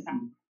whatever,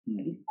 isasabi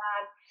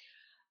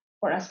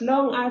for as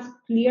long as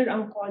clear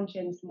ang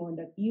conscience mo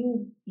that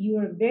you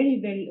are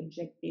very, very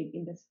objective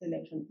in the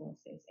selection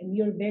process and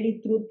you're very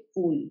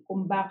truthful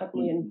kung bakit mo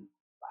yan,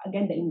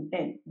 again, the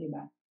intent, di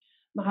ba?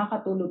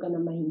 Makakatulog ka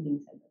na mahimbing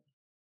sa gabi.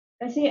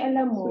 Kasi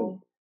alam mo,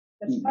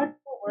 that's part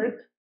of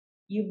work,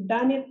 you've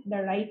done it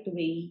the right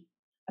way,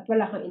 at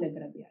wala kang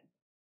inagrabyhan.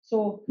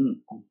 So,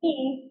 for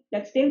me,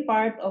 that's still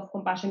part of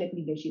compassionate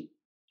leadership.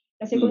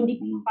 Kasi kung hindi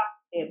ka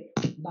compassionate,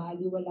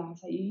 baliwala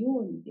sa'yo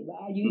yun, di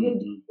ba? You will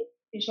do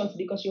decisions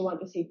because you want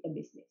to save the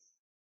business.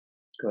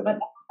 But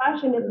a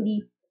compassionate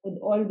leader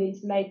would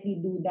always likely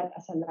do that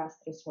as a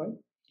last resort.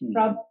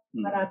 Probably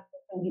marami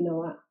siyang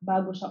ginawa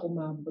bago siya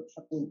umabot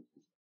sa punto.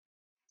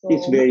 So,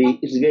 it's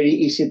very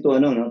easy to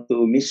to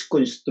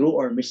misconstrue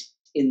or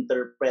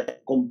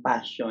misinterpret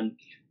compassion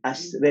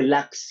as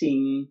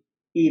relaxing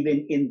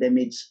even in the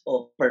midst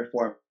of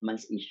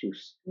performance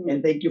issues. And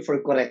thank you for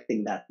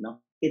correcting that.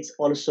 No, it's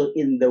also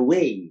in the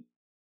way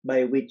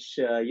by which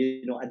a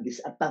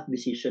tough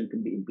decision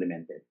can be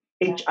implemented.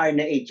 HR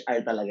na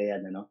HR talaga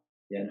yan,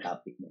 Yan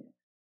topic na yan.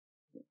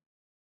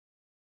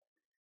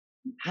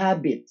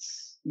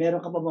 Habits.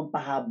 Meron ka pa bang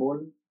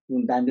pahabol?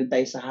 Yung nandun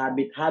tayo sa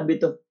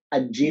habit of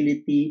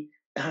agility,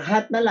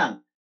 lahat na lang.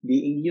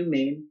 Being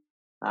humane,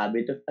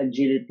 habit of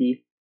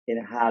agility, and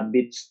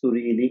habits to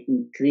really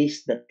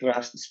increase the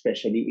trust,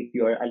 especially if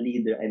you are a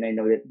leader, and I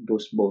know that it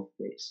goes both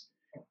ways.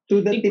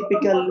 To the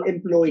typical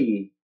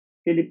employee,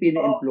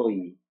 Filipino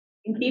employee.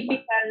 In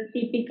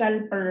typical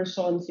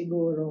person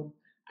siguro.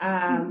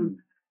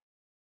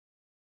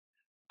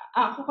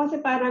 Ako kasi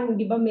parang,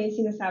 di ba may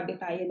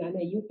sinasabi tayo na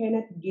you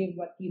cannot give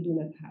what you do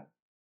not have.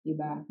 Di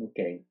ba?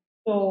 Okay.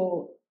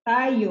 So,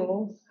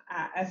 tayo,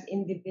 as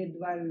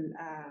individual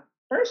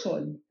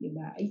person, di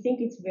ba? I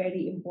think it's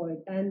very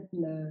important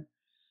na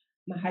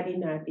mahalin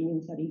natin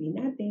yung sarili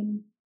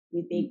natin.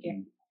 We take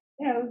care of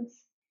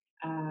ourselves.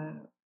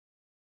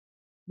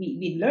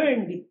 We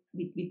learn,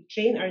 we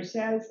train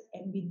ourselves,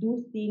 and we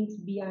do things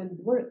beyond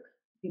work.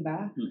 Di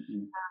ba?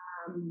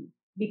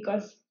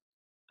 Because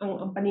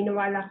ang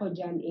paniniwala ko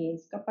dyan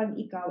is kapag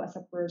ikaw as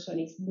a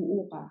person is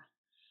buo ka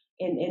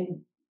and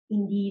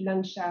hindi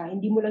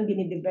mo lang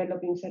dinidevelop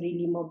yung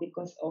sarili mo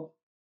because of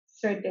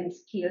certain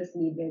skills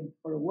needed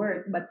for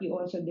work, but you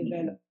also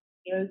develop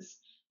skills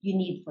you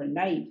need for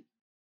life.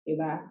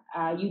 Diba?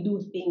 You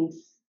do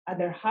things,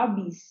 other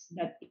hobbies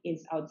that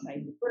is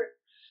outside the work.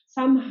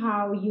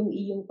 Somehow, yung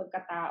iyong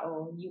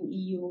pagkatao,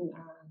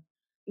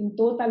 yung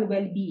total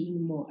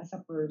well-being mo as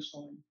a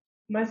person,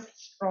 mas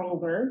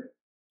stronger.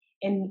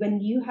 And when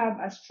you have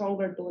a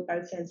stronger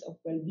total sense of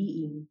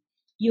well-being,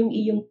 yung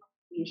iyong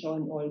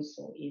motivation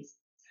also is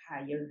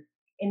higher.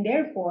 And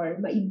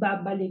therefore,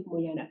 maibabalik mo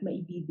yan at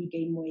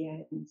maibibigay mo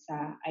yan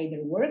sa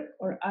either work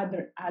or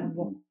other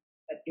advocacy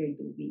that you're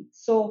doing.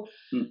 So,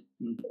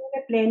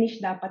 replenish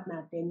dapat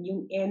natin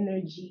yung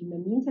energy na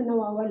minsan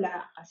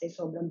nawawala kasi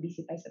sobrang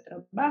busy tayo sa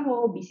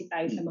trabaho, busy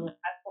tayo sa mga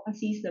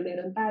advocacies na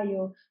meron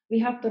tayo. We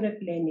have to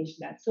replenish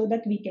that so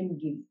that we can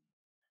give.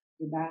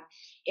 Diba?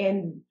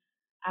 And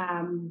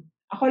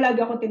ako lagi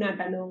ako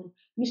tinatanong,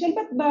 Michelle,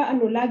 ba't ba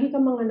lagi ka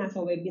mga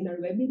nasa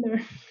webinar?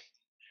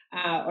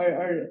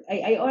 Or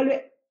I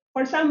always,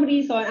 for some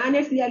reason,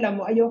 honestly, alam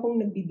mo,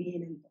 ayokong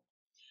nagbibigay ng to.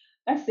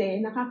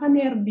 Kasi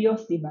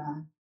nakaka-nervyos, di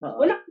ba?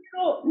 Wala,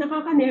 pero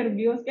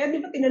nakaka-nervyos. Kaya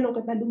di ba tinanong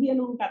kita, Luby,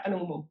 anong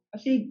tatanong mo?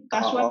 Kasi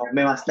casual.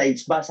 May mga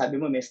slides ba? Sabi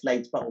mo, may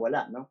slides pa o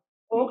wala, no?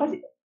 Oo,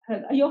 kasi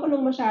ayoko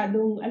nung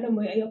masyadong, alam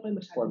mo, ayoko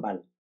yung masyadong formal.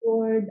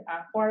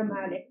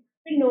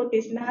 You'll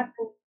notice, lahat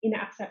ng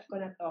ina-accept ko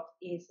na talk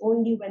is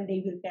only when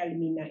they will tell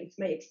me na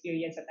it's my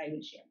experience that I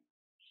will share.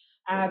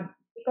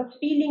 Because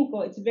feeling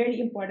ko, it's very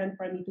important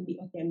for me to be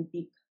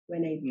authentic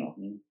when I talk.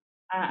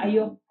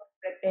 Ayoko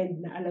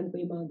pretend na alam ko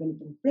yung mga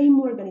ganitong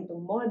framework,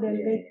 ganitong model.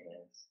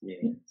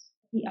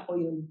 Hindi ako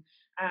yun.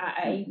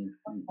 I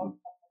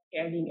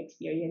sharing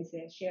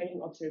experiences,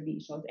 sharing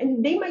observations.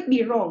 And they might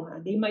be wrong.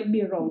 They might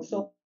be wrong.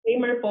 So,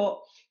 disclaimer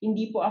po,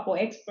 hindi po ako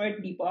expert,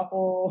 hindi po ako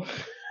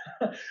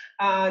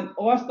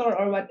author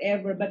or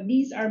whatever, but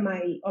these are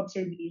my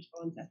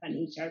observations as an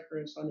HR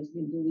person who's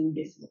been doing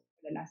this for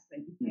the last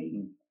 25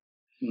 years.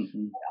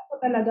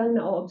 Ako talagang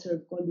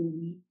na-observe ko,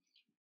 Louie,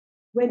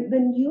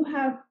 when you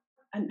have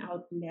an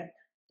outlet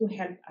to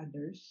help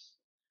others,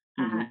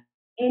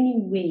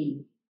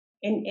 anyway,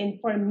 and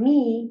for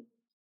me,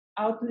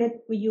 outlet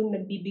ko yung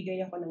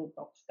nagbibigay ako ng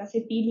talks.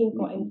 Kasi feeling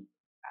ko,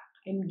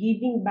 I'm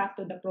giving back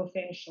to the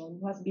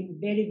profession who has been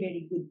very,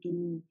 very good to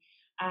me.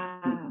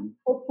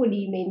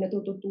 Hopefully, may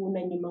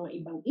natututunan yung mga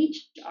ibang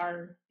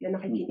HR na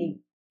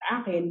nakikinig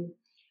sa akin.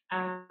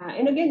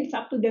 And again, it's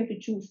up to them to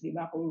choose, di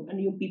ba? Kung ano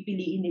yung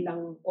pipiliin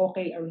nilang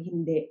okay or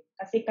hindi.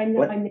 Kasi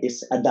What kanya-kanya.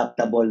 is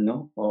adaptable,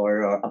 no?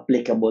 Or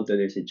applicable to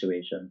their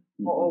situation.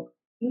 Oo,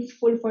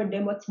 useful for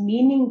them, what's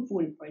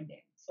meaningful for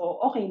them. So,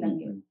 okay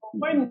lang yun. So,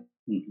 for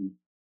me,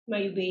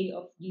 my way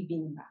of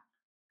giving back.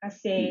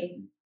 Kasi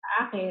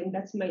sa akin,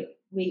 that's my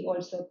way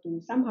also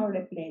to somehow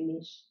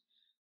replenish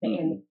the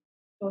energy.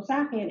 So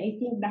sa akin,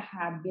 I think the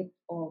habit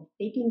of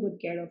taking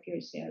good care of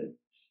yourself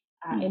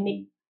and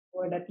making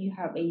sure that you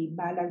have a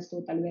balanced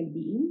total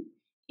well-being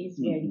is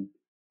very.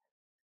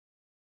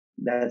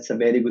 That's a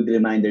very good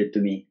reminder to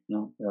me,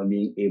 no?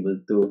 Being able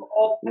to,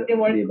 Kasi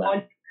work di ba?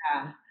 on ka.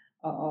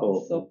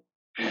 Oo. So,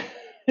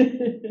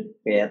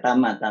 kaya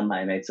tama,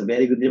 right? So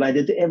very good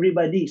reminder to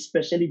everybody,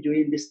 especially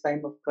during this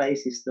time of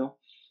crisis, no?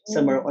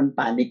 Some are on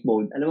panic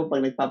mode. Alam mo,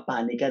 pag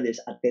nagpapanik ka,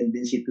 there's a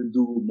tendency to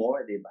do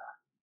more, di ba?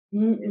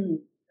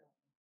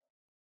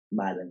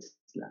 Balance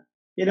lang.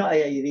 You know,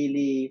 I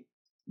really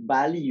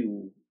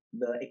value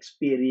the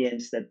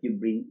experience that you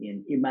bring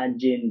in.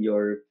 Imagine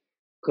your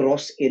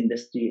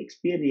cross-industry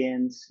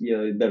experience,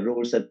 the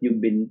roles that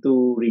you've been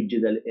to,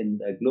 regional and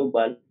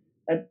global.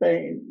 At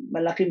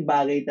malaking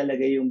bagay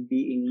talaga yung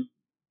being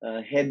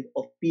head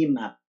of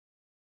PMAP.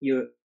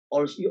 You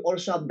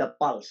also have the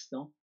pulse,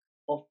 no,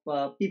 of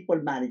people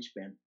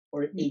management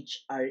or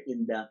HR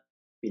in the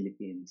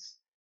Philippines.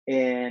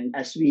 And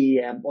as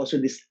we have also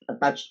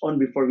touched on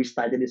before we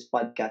started this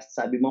podcast,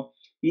 sabi mo,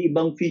 yung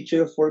ibang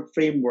future of work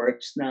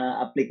frameworks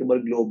na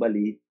applicable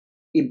globally,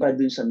 iba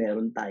dun sa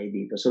meron tayo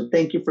dito. So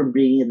thank you for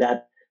bringing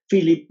that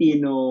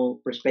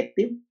Filipino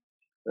perspective.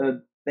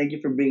 Thank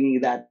you for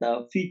bringing that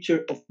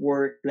future of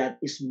work that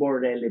is more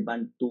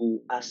relevant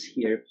to us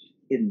here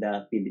in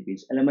the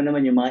Philippines. Alam mo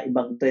naman, yung mga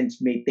ibang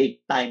trends may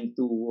take time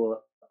to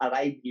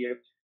arrive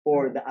here,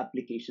 or the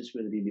applications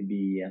will really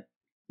be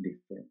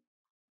different.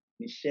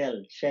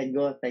 Michelle,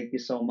 Shego, thank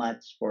you so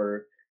much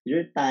for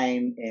your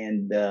time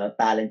and the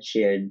talent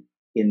shared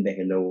in the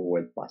Hello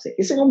World Pasig.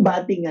 Isa kong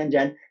bating nga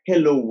dyan,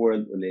 Hello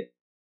World ulit.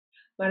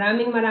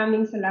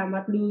 Maraming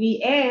salamat,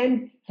 Louie,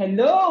 and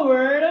hello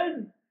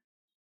world!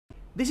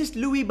 This is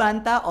Louie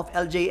Banta of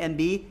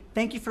LJMB.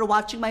 Thank you for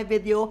watching my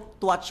video.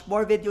 To watch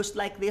more videos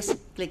like this,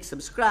 click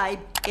subscribe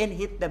and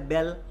hit the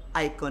bell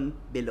icon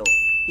below.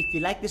 If you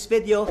like this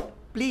video,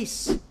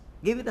 please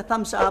give it a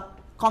thumbs up,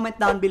 comment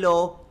down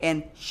below,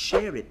 and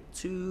share it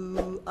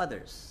to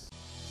others.